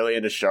 If you're really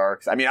into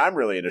sharks... I mean, I'm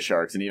really into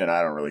sharks, and even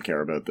I don't really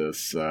care about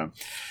this,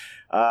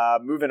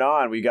 moving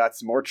on, we got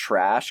some more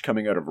trash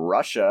coming out of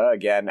Russia.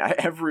 Again,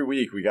 every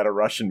week we got a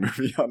Russian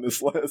movie on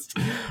this list.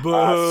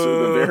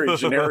 So the very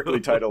generically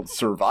titled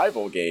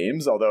Survival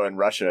Games, although in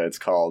Russia it's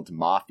called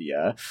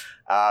MAFIYA.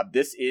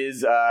 This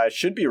is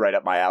should be right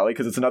up my alley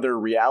because it's another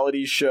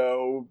reality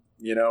show,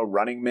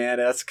 Running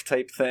Man-esque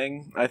type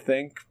thing, I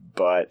think.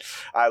 But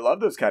I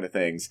love those kind of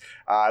things.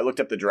 I looked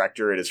up the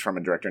director. It is from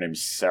a director named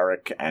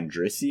Sarek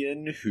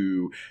Andresian,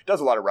 who does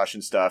a lot of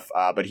Russian stuff.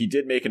 But he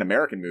did make an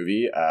American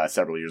movie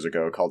several years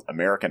ago called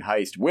American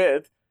Heist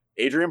with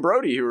Adrian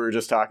Brody, who we were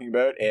just talking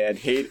about, and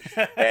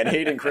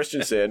Hayden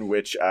Christensen,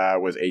 which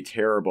was a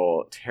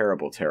terrible,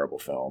 terrible, terrible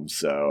film.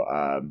 So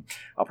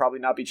I'll probably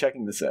not be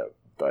checking this out.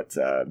 But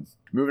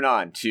moving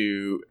on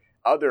to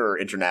other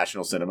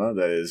international cinema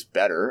that is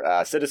better.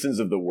 Citizens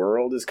of the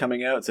World is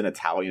coming out. It's an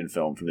Italian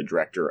film from the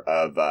director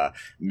of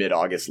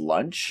Mid-August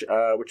Lunch,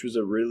 which was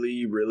a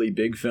really, really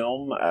big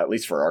film, at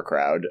least for our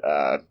crowd,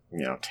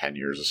 10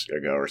 years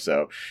ago or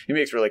so. He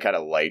makes really kind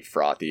of light,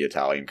 frothy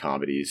Italian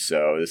comedies,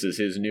 so this is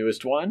his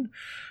newest one.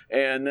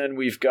 And then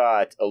we've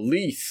got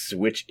ELYSE,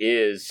 which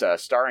is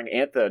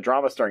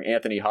drama starring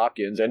Anthony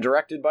Hopkins and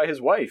directed by his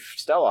wife,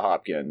 Stella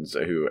Hopkins,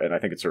 and I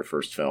think it's her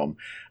first film.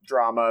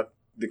 Drama,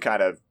 the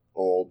kind of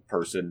old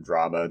person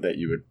drama that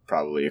you would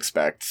probably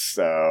expect.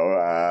 So,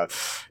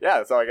 yeah,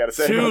 that's all I got to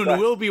say. Soon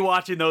we'll be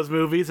watching those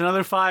movies.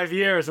 Another 5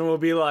 years, and we'll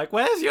be like,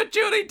 "Where's your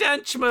Judi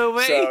Dench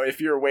movie?" So, if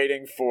you're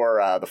waiting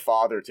for The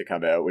Father to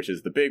come out, which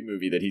is the big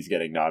movie that he's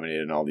getting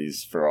nominated in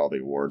for all the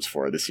awards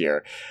for this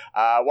year,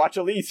 watch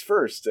ELYSE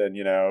first, and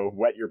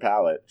wet your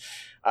palate.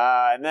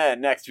 And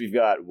then next we've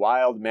got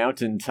Wild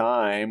Mountain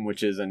Thyme,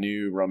 which is a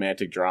new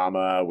romantic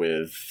drama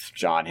with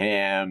John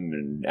Hamm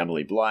and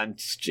Emily Blunt,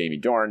 Jamie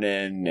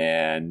Dornan,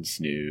 and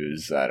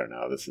Snooze. I don't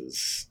know.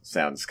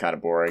 Sounds kind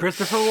of boring.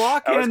 Christopher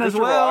Walken as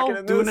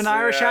well, doing an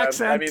Irish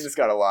accent. I mean, it's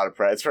got a lot of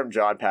press. It's from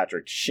John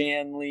Patrick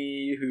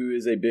Shanley, who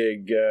is a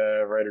big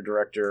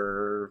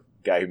writer-director.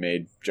 Guy who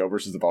made Joe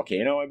versus the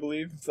Volcano, I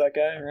believe. It's that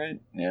guy, right?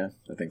 Yeah,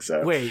 I think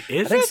so. Wait,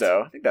 is it? I think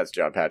so. I think that's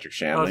John Patrick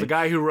Shanley. Oh, the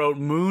guy who wrote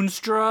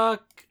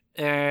Moonstruck.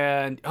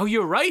 And,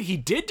 you're right, he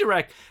did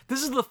direct.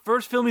 This is the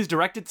first film he's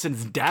directed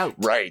since Doubt.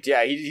 Right,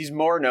 yeah, he's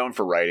more known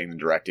for writing than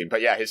directing.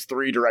 But yeah, his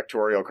 3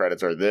 directorial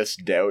credits are this,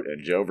 Doubt,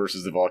 and Joe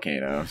versus the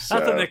Volcano. So.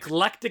 That's an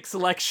eclectic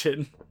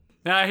selection.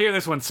 I hear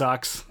this one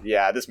sucks.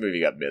 Yeah, this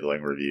movie got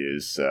middling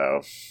reviews,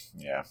 so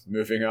yeah.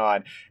 Moving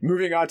on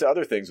to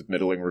other things with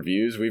middling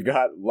reviews, we've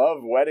got Love,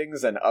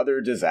 Weddings, and Other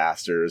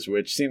Disasters,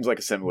 which seems like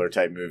a similar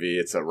type movie.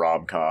 It's a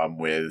rom-com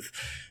with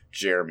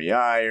Jeremy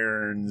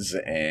Irons,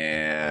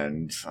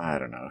 and I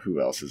don't know who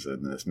else is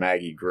in this.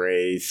 Maggie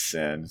Grace,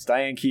 and is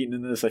Diane Keaton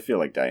in this? I feel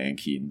like Diane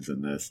Keaton's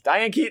in this.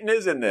 Diane Keaton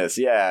is in this,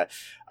 yeah.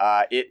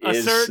 A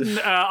certain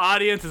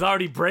audience is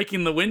already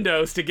breaking the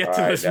windows to get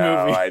to this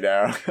movie. I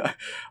know.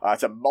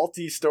 It's a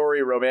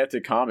multi-story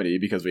romantic comedy,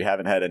 because we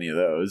haven't had any of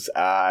those.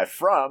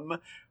 From,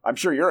 I'm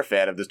sure you're a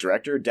fan of this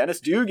director, Dennis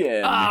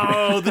Dugan.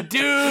 Oh, the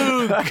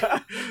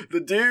Duke! The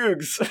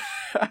Dukes,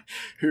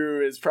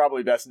 who is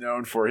probably best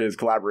known for his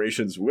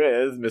collaborations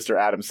with Mr.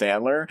 Adam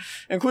Sandler,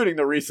 including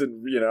the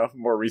recent,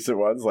 more recent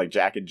ones like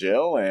Jack and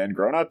Jill and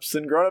Grown Ups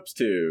and Grown Ups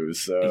 2.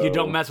 So You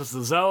Don't Mess with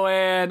the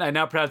Zoan. I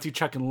now pronounce you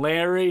Chuck and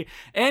Larry.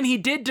 And he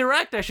did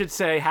direct, I should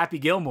say, Happy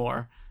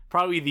Gilmore.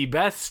 Probably the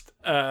best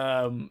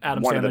Adam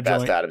Sandler One of the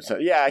best joint. Adam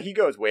Sandler. Yeah, he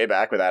goes way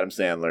back with Adam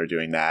Sandler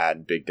doing that,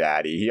 and Big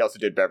Daddy. He also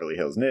did Beverly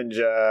Hills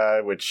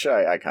Ninja, which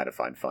I kind of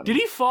find funny. Did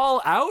he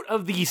fall out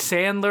of the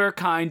Sandler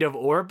kind of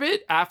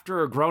orbit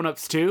after Grown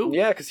Ups 2?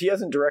 Yeah, because he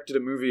hasn't directed a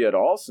movie at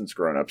all since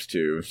Grown Ups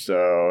 2.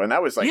 So, and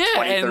that was like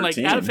 2013. And like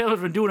Adam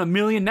Sandler's been doing a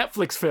million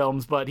Netflix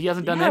films, but he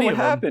hasn't done any of them.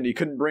 What happened? He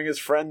couldn't bring his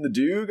friend the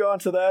Duke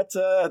onto that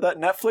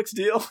Netflix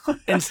deal?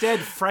 Instead,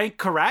 Frank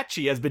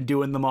Coraci has been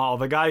doing them all.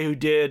 The guy who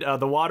did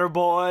The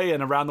Waterboy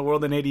and Around the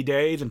World in 80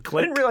 Days and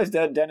Click. I didn't realize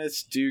that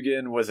Dennis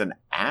Dugan was an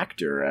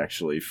actor,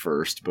 actually,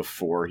 first,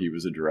 before he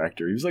was a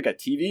director. He was like a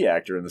TV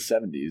actor in the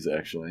 70s,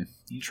 actually.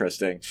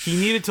 Interesting. He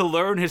needed to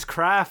learn his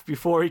craft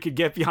before he could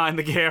get behind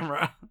the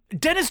camera.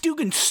 Dennis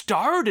Dugan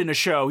starred in a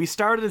show. He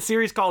starred in a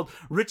series called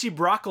Richie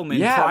Brockelman,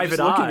 Private Eye. I'm just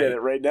looking at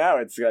it right now.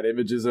 It's got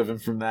images of him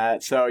from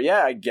that. So,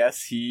 yeah, I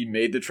guess he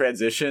made the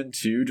transition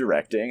to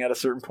directing at a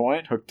certain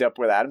point, hooked up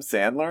with Adam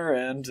Sandler,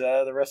 and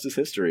the rest is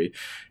history.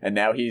 And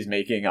now he's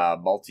making a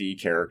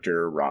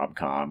multi-character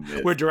rom-com.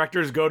 Where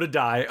directors go to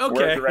die. Okay.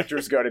 Where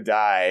directors go to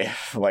die,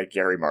 like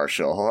Gary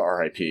Marshall,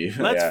 R.I.P.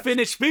 Let's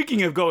finish.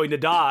 Speaking of going to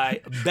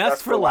die,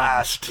 best for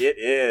last. It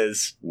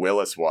is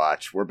Willis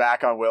Watch. We're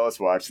back on Willis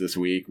Watch this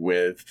week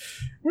with...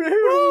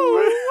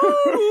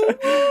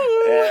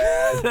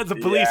 That's the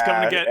police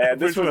coming to get... And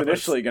this was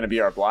initially going to be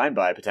our blind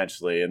buy,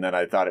 potentially, and then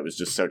I thought it was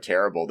just so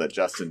terrible that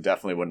Justin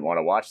definitely wouldn't want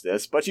to watch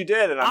this, but you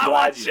did, and I'm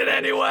glad watched it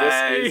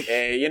anyway! This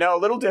is a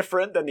little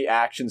different than the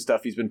action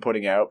stuff he's been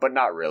putting out, but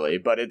not really,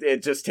 but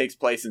it just takes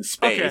place in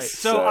space. Okay,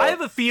 so I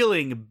have a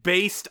feeling,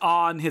 based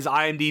on his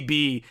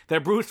IMDb,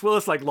 that Bruce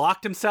Willis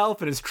locked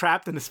himself and is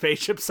trapped in a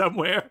spaceship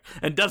somewhere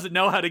and doesn't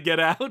know how to get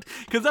out,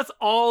 because that's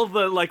all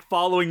the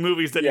following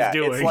movies that he's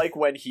doing. It's like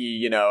when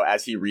he,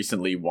 as he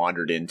recently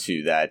wandered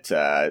into that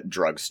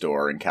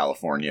drugstore in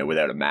California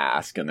without a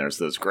mask, and there's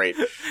those great...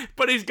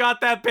 But he's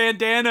got that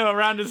bandana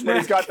around his neck.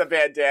 He's got the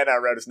bandana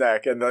around his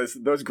neck, and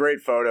those great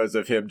photos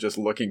of him just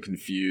looking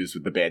confused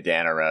with the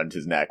bandana around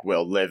his neck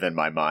will live in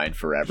my mind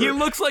forever. He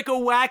looks like a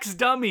wax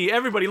dummy.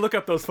 Everybody look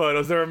up those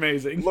photos. They're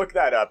amazing. Look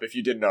that up if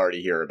you didn't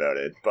already hear about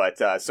it.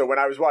 But so when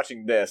I was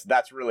watching this,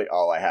 that's really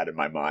all I had in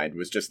my mind,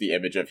 was just the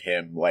image of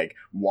him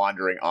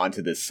wandering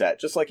onto this set,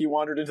 just like he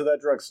wandered into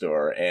that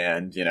drugstore,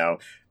 and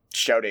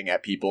shouting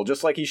at people,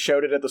 just like he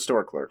shouted at the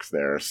store clerks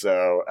there.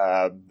 So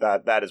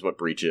that is what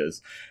Breach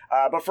is.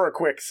 But for a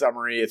quick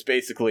summary, it's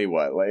basically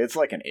it's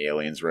like an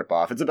Aliens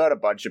ripoff. It's about a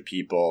bunch of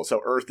people.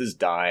 So Earth is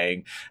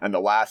dying, and the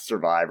last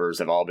survivors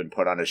have all been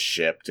put on a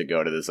ship to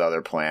go to this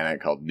other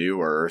planet called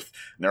New Earth.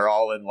 And they're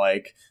all in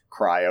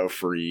cryo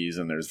freeze,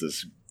 and there's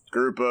this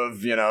group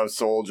of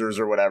soldiers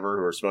or whatever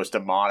who are supposed to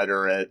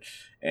monitor it.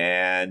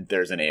 and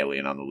there's an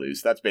alien on the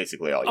loose. That's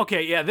basically all you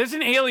Okay, yeah, there's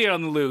an alien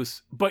on the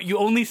loose, but you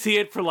only see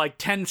it for like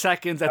 10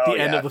 seconds at the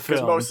end of the film.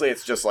 Because mostly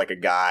it's just like a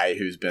guy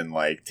who's been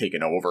like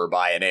taken over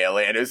by an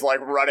alien who's like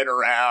running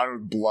around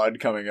with blood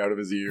coming out of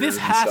his ears. This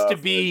has to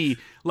be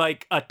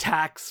like a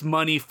tax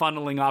money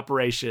funneling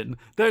operation.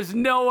 There's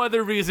no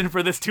other reason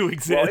for this to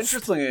exist. Well,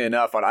 interestingly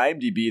enough, on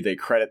IMDb, they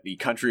credit the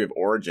country of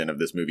origin of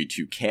this movie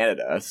to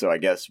Canada, so I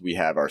guess we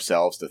have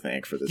ourselves to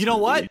thank for this You know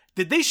movie. what?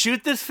 Did they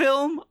shoot this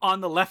film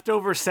on the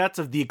leftover sets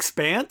of The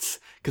Expanse?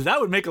 Because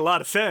that would make a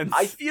lot of sense.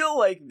 I feel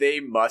like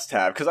they must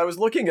have, because I was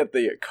looking at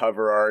the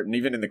cover art and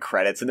even in the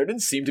credits, and there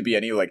didn't seem to be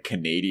any like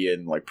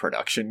Canadian like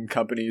production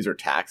companies or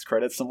tax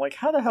credits. So I'm like,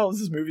 how the hell is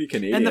this movie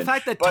Canadian? And the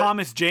fact that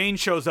Thomas Jane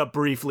shows up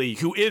briefly,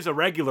 who is a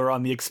regular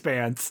on The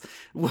Expanse,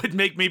 would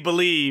make me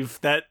believe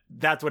that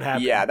that's what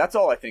happened. Yeah, that's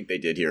all I think they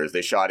did here is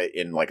they shot it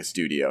in like a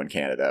studio in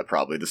Canada,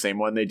 probably the same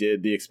one they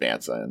did The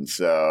Expanse in.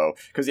 So,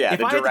 because yeah,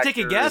 if I had to take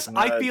a guess,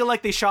 I feel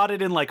like they shot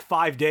it in like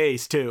 5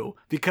 days too,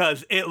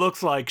 because it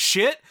looks like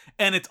shit.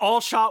 And it's all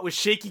shot with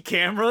shaky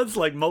cameras,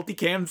 like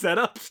multicam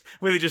setups,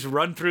 where they just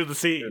run through the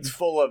scene. It's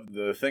full of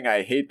the thing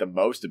I hate the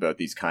most about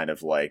these kind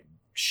of like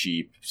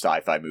cheap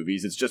sci-fi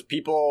movies. It's just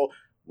people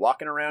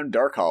walking around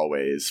dark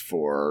hallways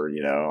for,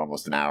 you know,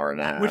 almost an hour and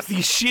a half. With the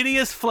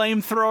shittiest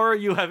flamethrower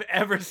you have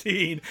ever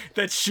seen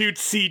that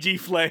shoots CG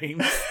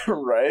flames.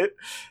 Right?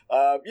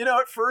 You know,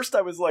 at first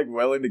I was like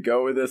willing to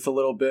go with this a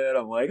little bit.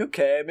 I'm like,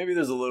 okay, maybe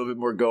there's a little bit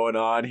more going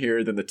on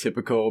here than the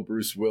typical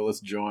Bruce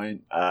Willis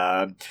joint.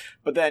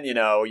 But then, you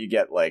know, you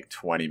get like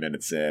 20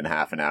 minutes in,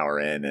 half an hour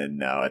in, and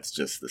no, it's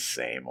just the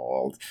same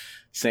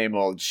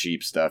old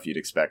cheap stuff you'd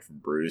expect from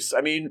Bruce.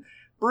 I mean,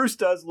 Bruce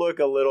does look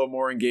a little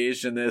more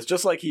engaged in this,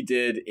 just like he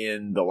did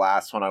in the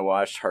last one I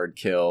watched, Hard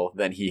Kill,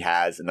 than he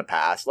has in the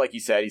past. Like you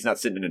said, he's not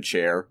sitting in a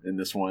chair in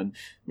this one,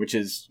 which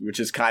is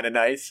kind of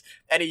nice.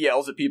 And he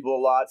yells at people a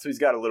lot, so he's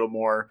got a little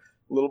more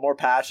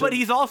passion. But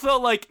he's also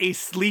like a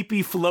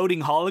sleepy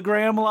floating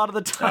hologram a lot of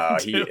the time.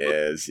 Oh, he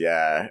is,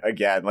 yeah.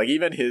 Again, like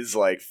even his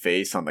like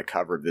face on the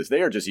cover of this,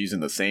 they are just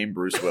using the same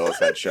Bruce Willis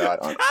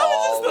headshot on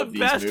all of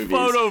these movies. This is the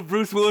best photo of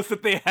Bruce Willis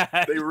that they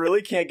had. They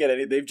really can't get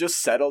any. They've just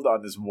settled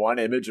on this one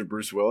image of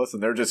Bruce Willis,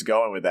 and they're just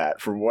going with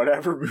that for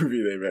whatever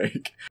movie they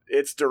make.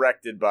 It's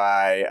directed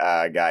by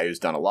a guy who's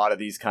done a lot of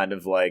these kind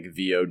of like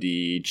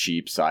VOD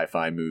cheap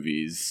sci-fi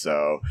movies.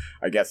 So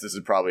I guess this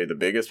is probably the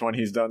biggest one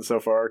he's done so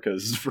far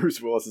because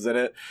Bruce Willis is in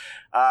it.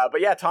 But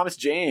yeah, Thomas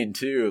Jane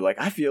too. Like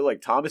I feel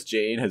like Thomas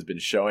Jane has been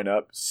showing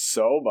up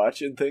so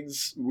much in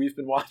things we've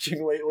been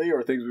watching lately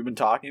or things we've been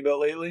talking about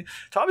lately.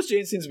 Thomas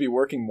Jane seems to be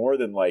working more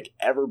than like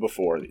ever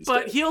before these days.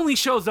 But he only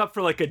shows up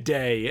for like a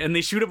day, and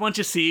they shoot a bunch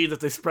of scenes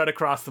that they spread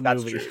across the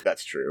movie.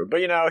 That's true.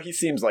 But you know, he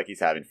seems like he's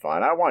having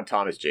fun. I want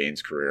Thomas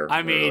Jane's career.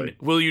 I mean,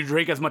 will you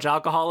drink as much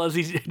alcohol as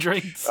he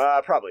drinks?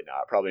 Probably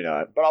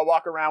not. But I'll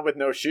walk around with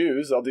no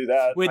shoes. I'll do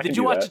that. Wait, did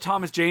you watch the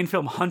Thomas Jane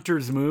film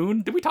Hunter's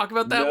Moon? Did we talk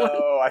about that one?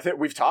 No, I think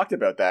we've talked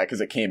about that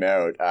because it came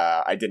out.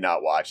 I did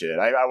not watch it.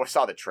 I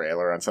saw the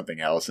trailer on something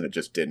else and it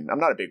just didn't. I'm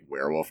not a big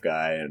werewolf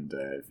guy, and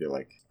I feel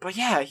like, but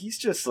yeah, he's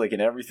just like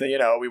in everything. You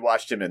know, we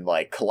watched him in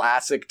like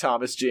classic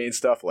Thomas Jane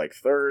stuff like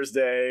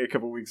Thursday a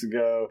couple weeks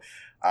ago.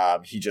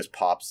 He just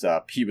pops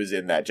up. He was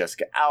in that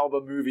Jessica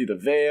Alba movie, The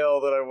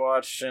Veil, that I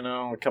watched, you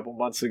know, a couple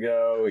months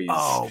ago.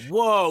 Oh,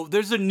 whoa.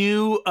 There's a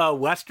new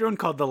Western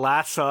called The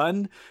Last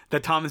Son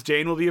that Thomas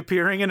Jane will be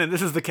appearing in, and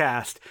this is the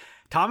cast.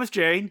 Thomas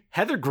Jane,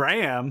 Heather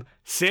Graham,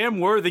 Sam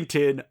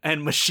Worthington,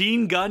 and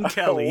Machine Gun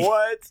Kelly.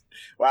 What?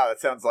 Wow,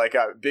 that sounds like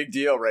a big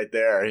deal right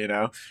there, you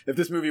know? If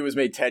this movie was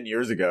made 10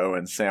 years ago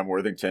and Sam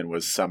Worthington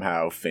was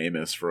somehow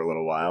famous for a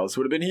little while, this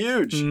would have been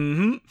huge.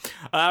 Mm-hmm.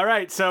 All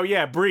right, so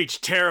yeah,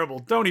 Breach, terrible.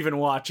 Don't even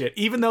watch it.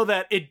 Even though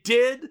that it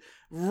did,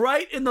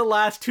 right in the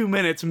last 2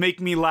 minutes, make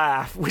me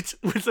laugh, which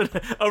was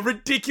a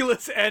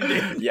ridiculous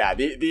ending. Yeah,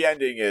 the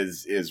ending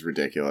is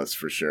ridiculous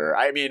for sure.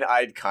 I mean,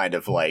 I'd kind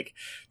of like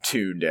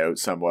tuned out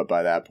somewhat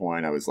by that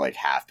point. I was like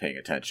half paying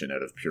attention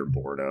out of pure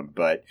boredom.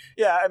 But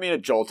yeah, I mean,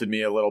 it jolted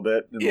me a little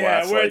bit in the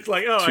last, where it's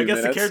like, oh, I guess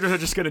minutes. the characters are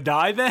just going to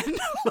die then?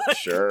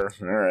 Sure.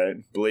 All right.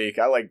 Bleak.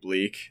 I like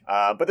Bleak.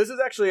 But this is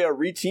actually a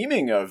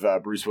reteaming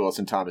of Bruce Willis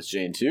and Thomas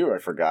Jane too, I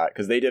forgot.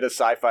 Because they did a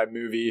sci-fi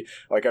movie,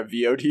 like a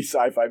VOD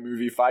sci-fi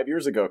movie 5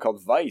 years ago called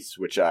Vice,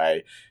 which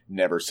I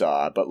never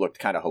saw, but looked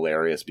kind of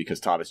hilarious because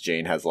Thomas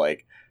Jane has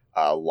like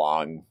a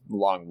long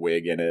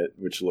wig in it,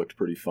 which looked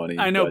pretty funny.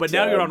 I know, but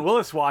now you're on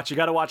Willis Watch. You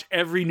got to watch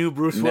every new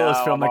Bruce Willis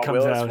film that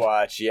comes Willis out.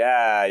 Watch.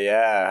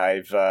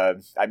 Yeah.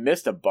 I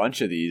missed a bunch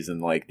of these in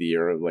like the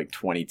year like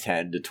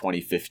 2010 to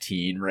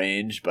 2015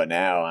 range, but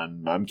now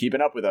I'm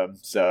keeping up with them.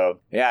 So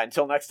yeah,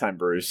 until next time,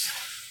 Bruce.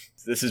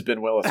 This has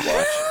been Willis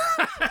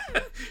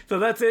Watch. So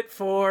that's it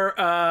for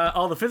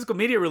all the physical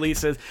media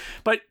releases.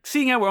 But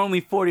seeing how we're only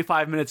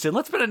 45 minutes in,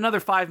 let's spend another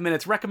 5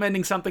 minutes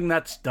recommending something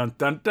that's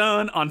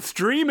dun on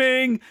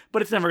streaming,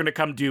 but it's never going to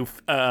come to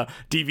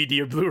DVD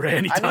or Blu-ray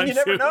anytime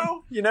soon.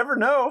 You never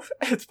know.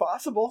 It's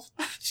possible.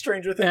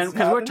 Stranger things And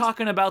because we're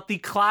talking about the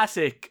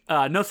classic,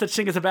 No Such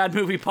Thing as a Bad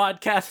Movie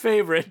podcast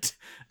favorite,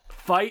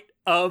 Fight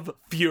of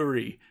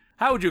Fury.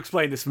 How would you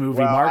explain this movie,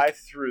 Well, Mark? I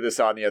threw this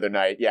on the other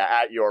night,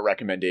 at your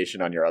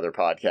recommendation on your other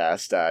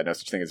podcast, No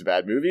Such Thing as a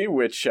Bad Movie,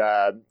 which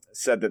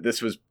said that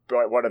this was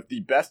one of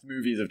the best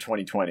movies of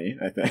 2020,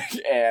 I think,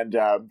 and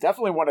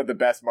definitely one of the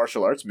best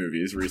martial arts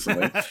movies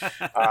recently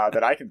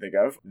that I can think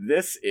of.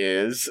 This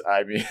is,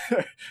 I mean,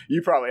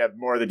 you probably have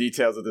more of the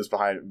details of this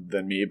behind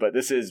than me, but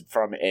this is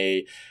from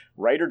a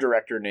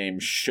writer-director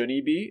named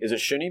Shunibi. Is it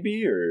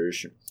Shunibi or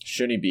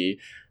Shunibi?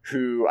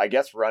 Who I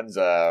guess runs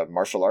a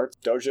martial arts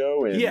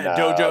dojo in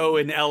dojo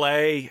in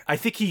LA. I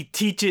think he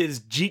teaches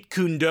Jeet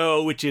Kune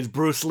Do, which is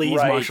Bruce Lee's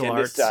martial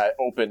arts. This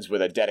opens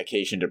with a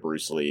dedication to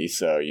Bruce Lee,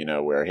 so you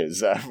know where his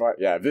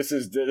this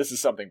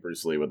is something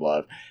Bruce Lee would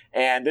love,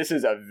 and this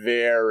is a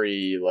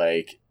very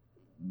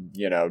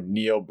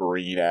Neil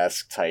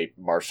Breen-esque type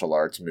martial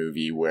arts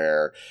movie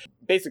where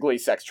basically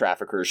sex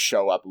traffickers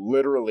show up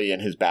literally in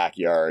his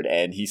backyard,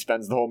 and he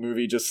spends the whole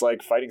movie just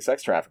fighting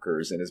sex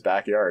traffickers in his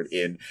backyard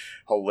in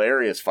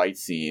hilarious fight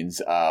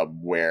scenes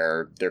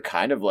where they're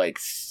kind of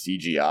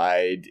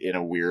CGI'd in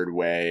a weird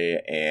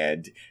way,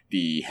 and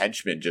the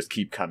henchmen just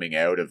keep coming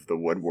out of the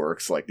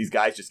woodworks. These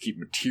guys just keep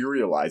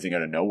materializing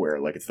out of nowhere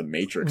like it's the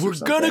Matrix or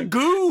something. We're gonna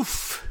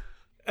goof!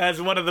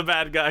 As one of the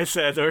bad guys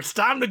says, or it's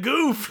time to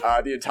goof.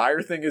 The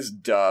entire thing is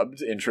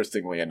dubbed,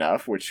 interestingly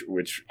enough, which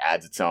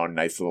adds its own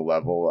nice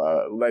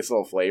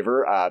little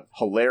flavor.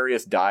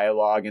 Hilarious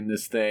dialogue in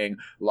this thing,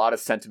 a lot of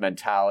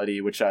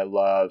sentimentality, which I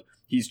love.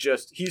 He's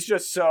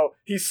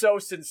so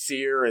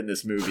sincere in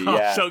this movie.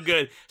 Yeah, so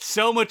good,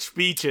 so much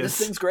speeches.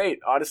 This thing's great.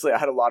 Honestly, I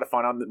had a lot of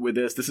fun with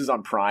this. This is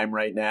on Prime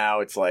right now.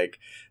 It's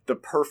the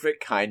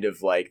perfect kind of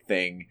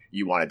thing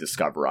you want to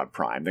discover on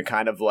Prime. The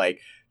kind of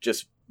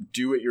just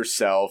do it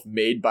yourself,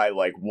 made by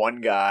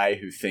one guy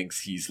who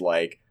thinks he's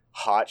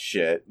hot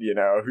shit,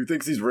 who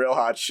thinks he's real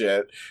hot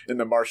shit in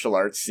the martial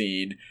arts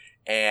scene.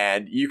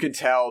 And you can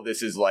tell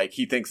this is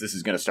he thinks this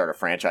is going to start a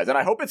franchise. And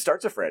I hope it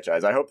starts a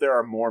franchise. I hope there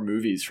are more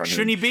movies from him.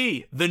 Shouldn't he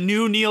be the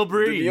new Neil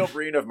Breen? The Neil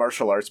Breen of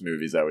martial arts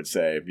movies, I would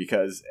say.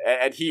 Because,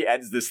 and he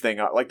ends this thing,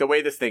 the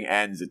way this thing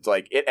ends, it's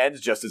it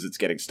ends just as it's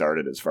getting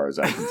started as far as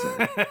I'm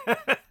concerned.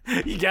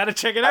 You gotta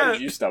check it out. How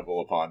did you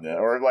stumble upon that?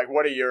 Or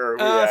what are your...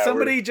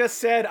 somebody just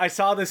said, I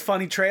saw this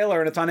funny trailer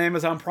and it's on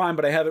Amazon Prime,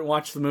 but I haven't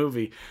watched the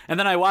movie. And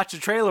then I watched the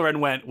trailer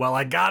and went, well,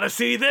 I gotta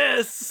see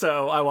this!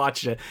 So I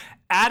watched it.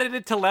 Added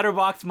it to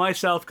Letterboxd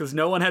myself because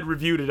no one had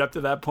reviewed it up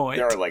to that point.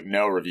 There are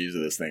no reviews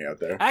of this thing out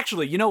there.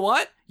 Actually, you know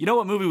what? You know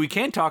what movie we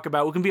can talk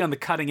about? We can be on the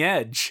cutting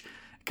edge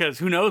because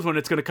who knows when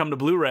it's going to come to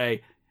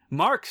Blu-ray.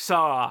 Mark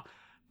saw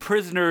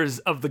Prisoners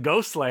of the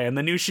Ghostland,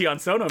 the new Shion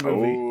Sono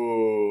movie.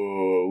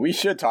 Ooh, we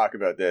should talk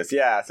about this.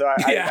 Yeah, so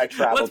I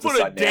traveled to Sundance. Let's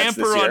put a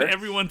damper on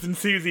everyone's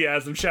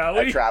enthusiasm, shall we?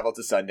 I traveled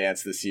to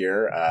Sundance this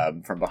year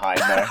from behind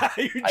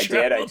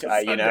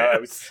the... I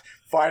was...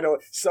 Finally,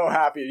 so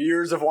happy.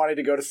 Years of wanting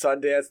to go to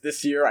Sundance.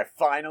 This year, I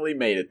finally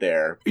made it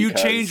there. You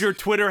changed your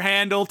Twitter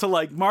handle to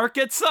Mark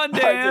at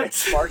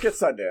Sundance. Mark at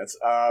Sundance.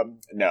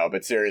 No,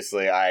 but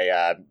seriously,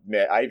 I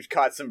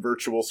caught some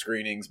virtual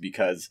screenings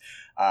because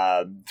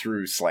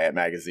through Slant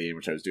Magazine,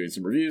 which I was doing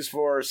some reviews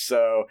for.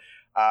 So,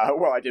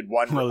 I did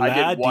one.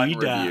 I did one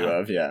review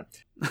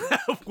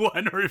of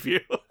one review.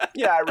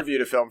 Yeah, I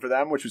reviewed a film for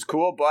them, which was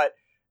cool, but.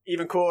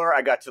 Even cooler,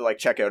 I got to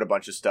check out a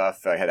bunch of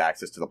stuff. I had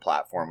access to the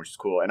platform, which is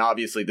cool. And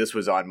obviously this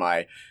was on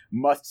my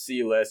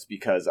must-see list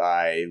because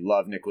I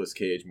love Nicolas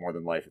Cage more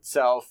than life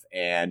itself.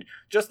 And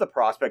just the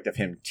prospect of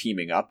him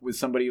teaming up with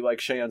somebody like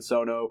Shion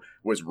Sono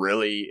was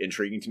really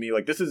intriguing to me.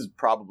 This is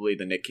probably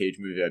the Nick Cage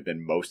movie I've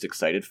been most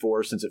excited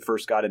for since it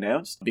first got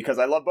announced because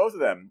I love both of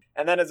them.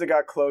 And then as it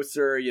got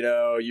closer,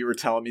 you were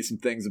telling me some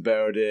things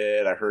about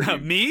it. I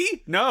heard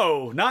Me?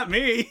 No, not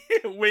me.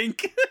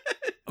 Wink.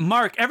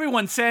 Mark,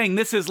 everyone's saying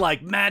this is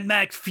Mad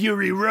Max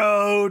Fury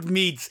Road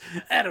meets,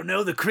 I don't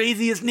know, the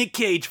craziest Nick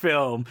Cage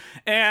film.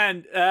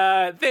 And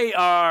they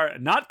are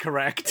not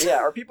correct. Yeah,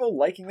 are people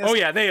liking this? Oh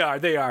yeah, they are.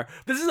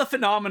 This is a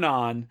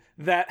phenomenon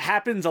that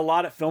happens a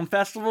lot at film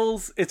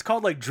festivals. It's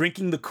called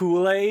drinking the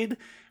Kool-Aid,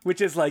 which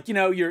is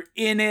you're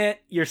in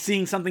it, you're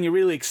seeing something you're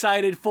really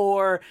excited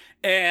for,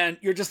 and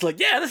you're just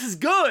yeah, this is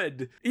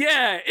good.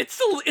 Yeah, it's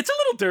a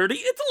little dirty.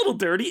 It's still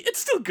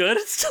good.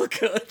 It's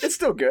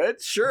still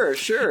good.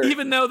 Sure.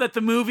 Even though that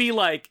the movie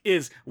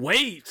is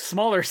way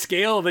smaller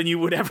scale than you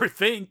would ever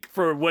think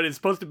for what is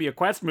supposed to be a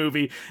quest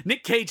movie,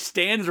 Nick Cage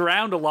stands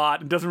around a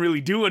lot and doesn't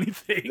really do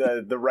anything.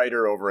 The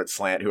writer over at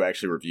Slant who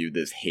actually reviewed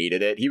this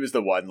hated it. He was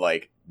the one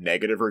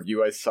negative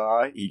review I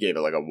saw. He gave it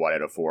a 1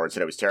 out of 4 and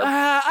said it was terrible.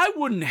 I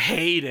wouldn't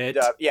hate it.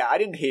 Yeah, I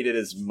didn't hate it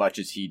as much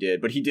as he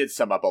did, but he did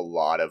sum up a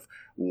lot of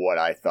what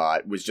I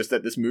thought was just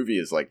that this movie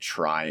is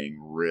trying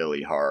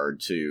really hard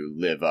to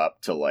live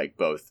up to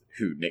both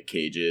who Nick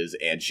Cage is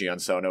and Shion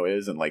Sono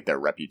is and their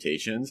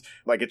reputations.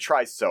 It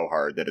tries so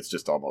hard that it's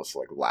just almost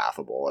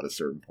laughable at a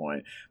certain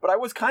point. But I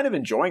was kind of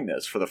enjoying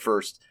this for the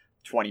first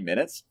 20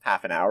 minutes,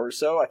 half an hour or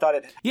so. I thought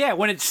it... Yeah,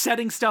 when it's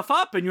setting stuff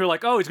up and you're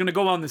like, oh, he's going to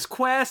go on this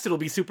quest. It'll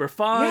be super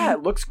fun. Yeah,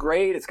 it looks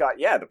great. It's got,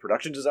 the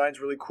production design's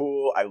really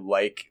cool. I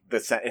like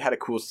it had a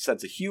cool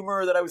sense of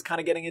humor that I was kind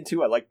of getting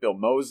into. I like Bill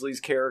Moseley's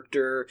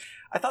character.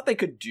 I thought they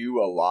could do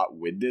a lot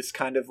with this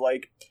kind of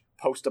like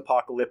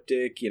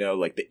post-apocalyptic,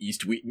 like the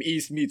East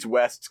meets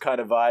West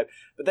kind of vibe.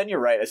 But then you're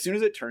right. As soon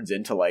as it turns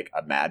into like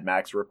a Mad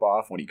Max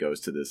ripoff when he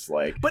goes to this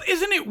like... But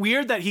isn't it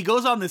weird that he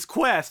goes on this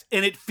quest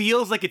and it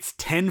feels like it's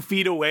 10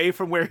 feet away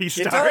from where he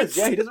starts? It does,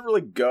 yeah. He doesn't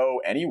really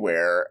go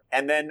anywhere.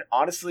 And then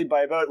honestly,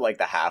 by about like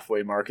the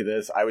halfway mark of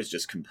this, I was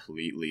just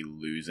completely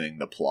losing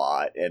the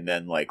plot and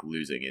then like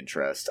losing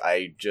interest.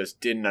 I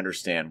just didn't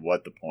understand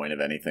what the point of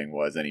anything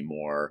was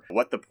anymore.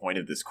 What the point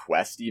of this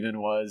quest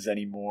even was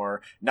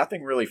anymore.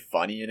 Nothing really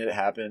funny in it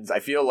happens. I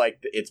feel like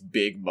its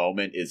big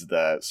moment is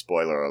the,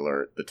 spoiler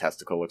alert, the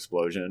testicle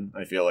explosion.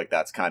 I feel like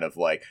that's kind of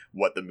like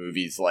what the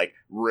movie's like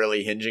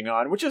really hinging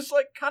on, which is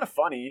like kind of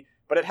funny,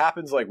 but it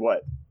happens like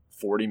what,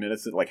 40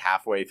 minutes, like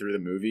halfway through the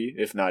movie,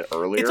 if not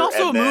earlier. It's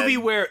also a movie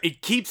where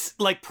it keeps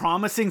like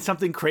promising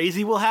something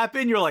crazy will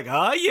happen. You're like,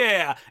 oh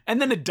yeah,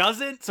 and then it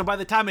doesn't. So by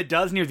the time it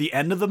does near the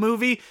end of the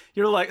movie,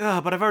 you're like,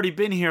 oh, but I've already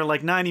been here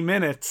like 90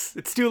 minutes.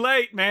 It's too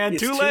late, man.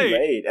 It's too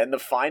late. And the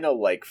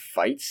final like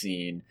fight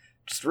scene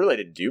just really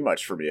didn't do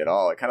much for me at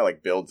all. It kind of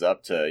like builds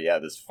up to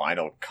this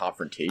final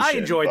confrontation. I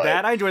enjoyed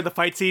that. I enjoyed the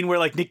fight scene where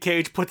like Nick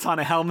Cage puts on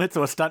a helmet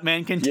so a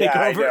stuntman can take over.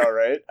 I know,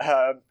 right?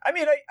 I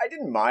mean, I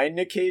didn't mind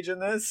Nick Cage in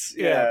this.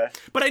 Yeah,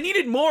 but I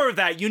needed more of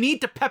that. You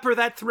need to pepper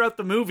that throughout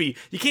the movie.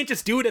 You can't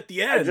just do it at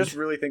the end. I just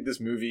really think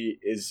this movie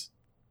is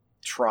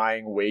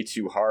trying way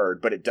too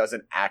hard, but it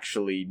doesn't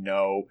actually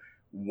know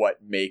what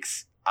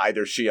makes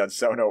either Shion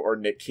Sono or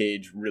Nick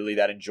Cage really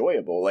that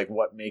enjoyable. Like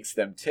what makes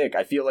them tick.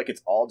 I feel like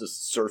it's all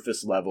just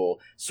surface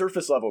level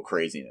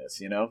craziness,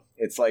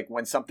 It's like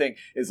when something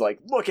is like,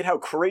 look at how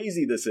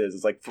crazy this is.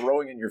 It's like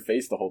throwing in your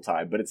face the whole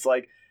time, but it's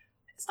like,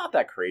 it's not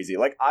that crazy.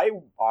 Like I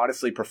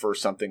honestly prefer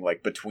something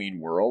like Between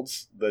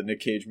Worlds, the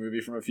Nick Cage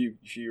movie from a few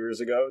years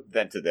ago,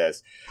 than to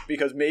this,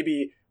 because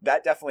maybe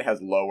that definitely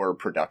has lower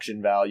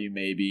production value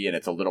maybe, and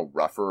it's a little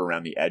rougher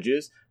around the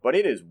edges, but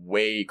it is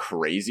way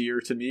crazier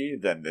to me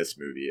than this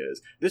movie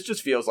is. This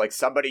just feels like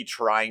somebody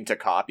trying to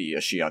copy a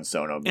Shion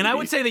Sono movie. And I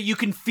would say that you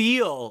can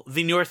feel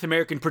the North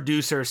American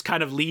producers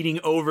kind of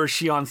leaning over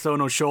Shion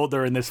Sono's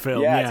shoulder in this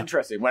film. Yeah, it's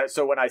interesting.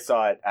 When I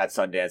saw it at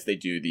Sundance, they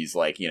do these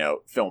like,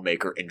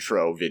 filmmaker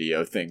intro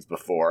video things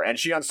before, and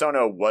Shion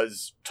Sono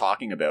was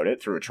talking about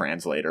it through a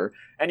translator,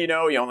 and he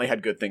only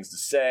had good things to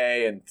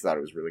say and thought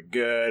it was really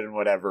good and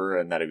whatever,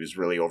 and that he was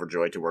really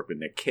overjoyed to work with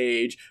Nick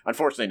Cage.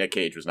 Unfortunately, Nick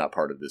Cage was not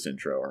part of this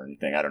intro or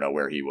anything. I don't know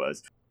where he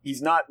was. He's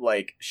not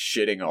like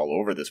shitting all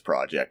over this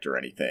project or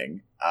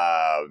anything,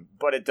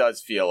 but it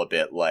does feel a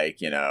bit like,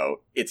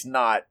 it's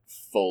not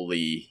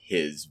fully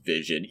his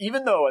vision,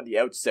 even though on the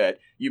outset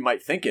you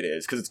might think it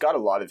is, because it's got a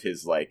lot of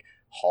his like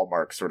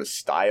hallmark sort of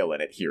style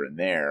in it here and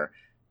there.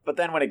 But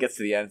then when it gets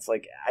to the end, it's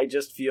like, I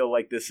just feel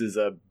like this is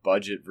a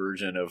budget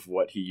version of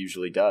what he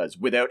usually does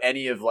without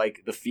any of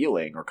like the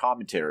feeling or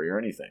commentary or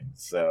anything.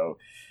 So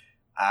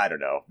I don't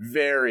know.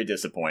 Very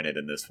disappointed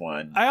in this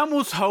one. I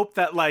almost hope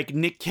that like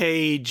Nick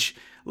Cage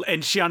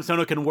and Shion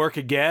Sono can work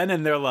again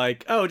and they're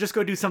like, oh, just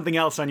go do something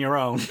else on your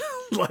own.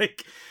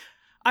 Like,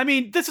 I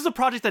mean, this is a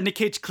project that Nick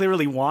Cage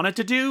clearly wanted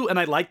to do, and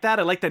I like that.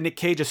 I like that Nick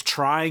Cage is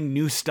trying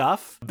new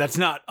stuff that's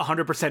not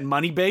 100%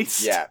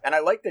 money-based. Yeah, and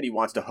I like that he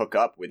wants to hook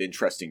up with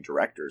interesting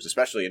directors,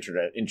 especially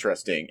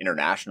interesting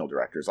international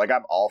directors. Like,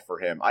 I'm all for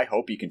him. I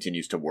hope he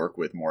continues to work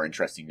with more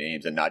interesting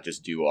names and not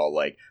just do all,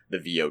 like, the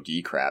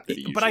VOD crap that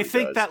he usually does. But I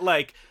think that,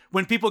 like,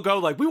 when people go,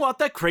 like, we want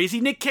that crazy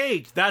Nick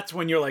Cage, that's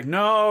when you're like,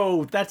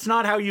 no, that's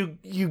not how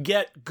you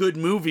get good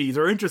movies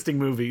or interesting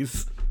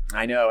movies.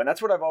 I know, and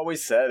that's what I've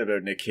always said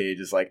about Nick Cage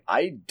is like,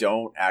 I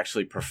don't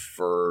actually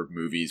prefer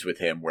movies with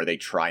him where they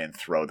try and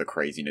throw the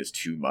craziness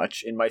too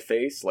much in my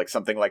face. Like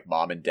something like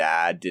Mom and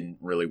Dad didn't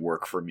really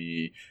work for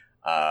me.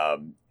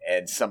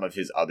 And some of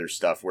his other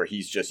stuff where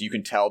he's just, you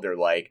can tell they're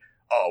like,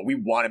 oh, we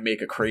want to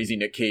make a crazy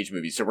Nick Cage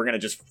movie, so we're going to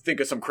just think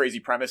of some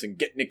crazy premise and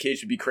get Nick Cage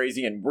to be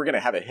crazy and we're going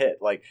to have a hit.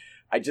 Like,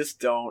 I just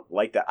don't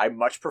like that. I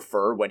much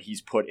prefer when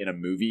he's put in a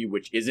movie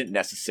which isn't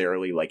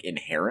necessarily like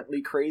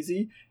inherently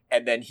crazy,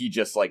 and then he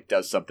just like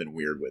does something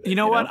weird with it. You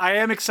know what? I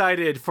am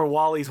excited for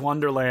Wally's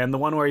Wonderland, the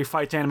one where he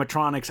fights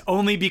animatronics,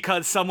 only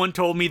because someone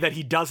told me that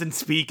he doesn't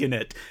speak in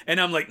it.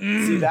 And I'm like,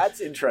 See, that's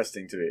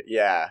interesting to me.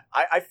 Yeah.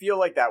 I feel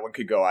like that one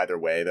could go either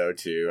way, though,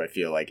 too. I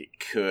feel like it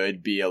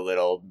could be a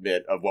little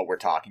bit of what we're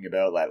talking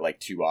about, like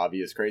too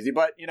obvious crazy.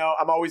 But, you know,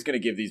 I'm always going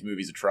to give these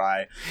movies a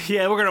try.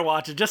 Yeah, we're going to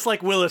watch it. Just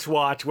like Willis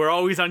Watch. We're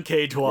always on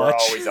Cage Watch.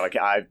 We're always on,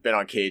 I've been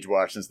on Cage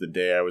Watch since the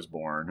day I was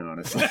born,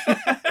 honestly.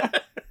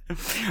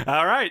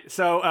 All right,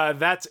 so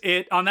that's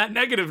it on that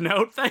negative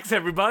note. Thanks,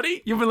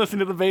 everybody. You've been listening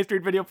to the Bay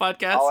Street Video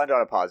Podcast. I'll end on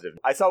a positive.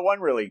 I saw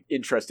one really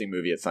interesting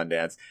movie at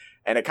Sundance,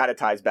 And it kind of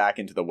ties back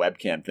into the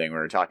webcam thing we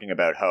were talking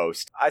about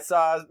Host. I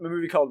saw a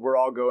movie called We're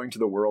All Going to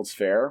the World's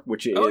Fair,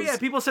 which is... Oh yeah,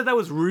 people said that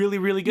was really,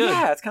 really good.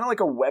 Yeah, it's kind of like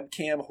a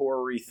webcam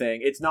horror-y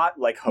thing. It's not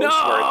like Host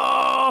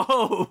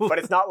but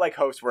it's not like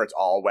Host where it's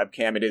all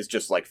webcam. It is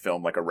just like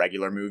filmed like a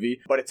regular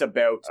movie. But it's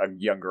about a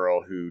young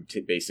girl who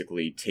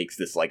basically takes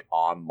this like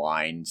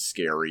online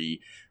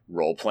scary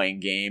role-playing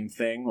game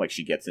thing, like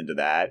she gets into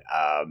that,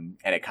 and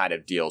it kind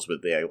of deals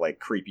with the like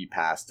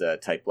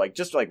creepypasta type, like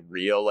just like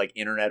real like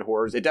internet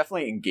horrors. It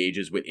definitely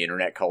engages with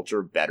internet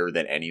culture better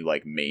than any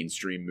like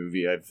mainstream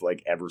movie I've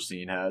like ever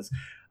seen has.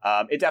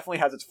 It definitely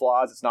has its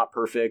flaws. It's not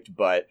perfect,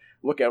 but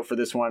look out for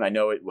this one. I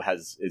know it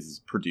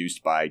is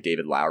produced by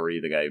David Lowery,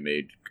 the guy who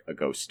made A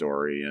Ghost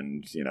Story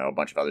and, you know, a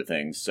bunch of other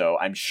things. So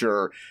I'm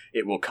sure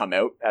it will come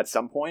out at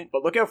some point,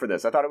 but look out for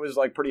this. I thought it was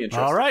like pretty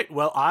interesting. All right.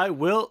 Well, I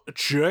will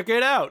check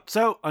it out.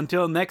 So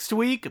until next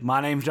week, my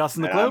name's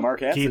Justin And Decloux. I'm Mark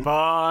Hanson. Keep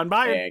on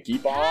buying. And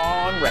keep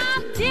on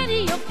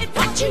renting.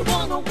 What you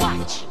wanna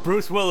watch?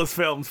 Bruce Willis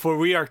films, for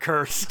we are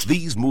cursed.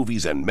 These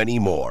movies and many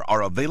more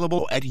are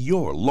available at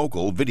your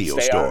local video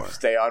store.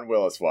 Stay on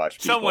Willis Watch,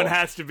 people. Someone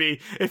has to be.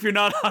 If you're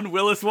not on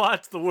Willis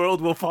Watch, the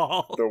world will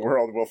fall. The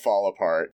world will fall apart.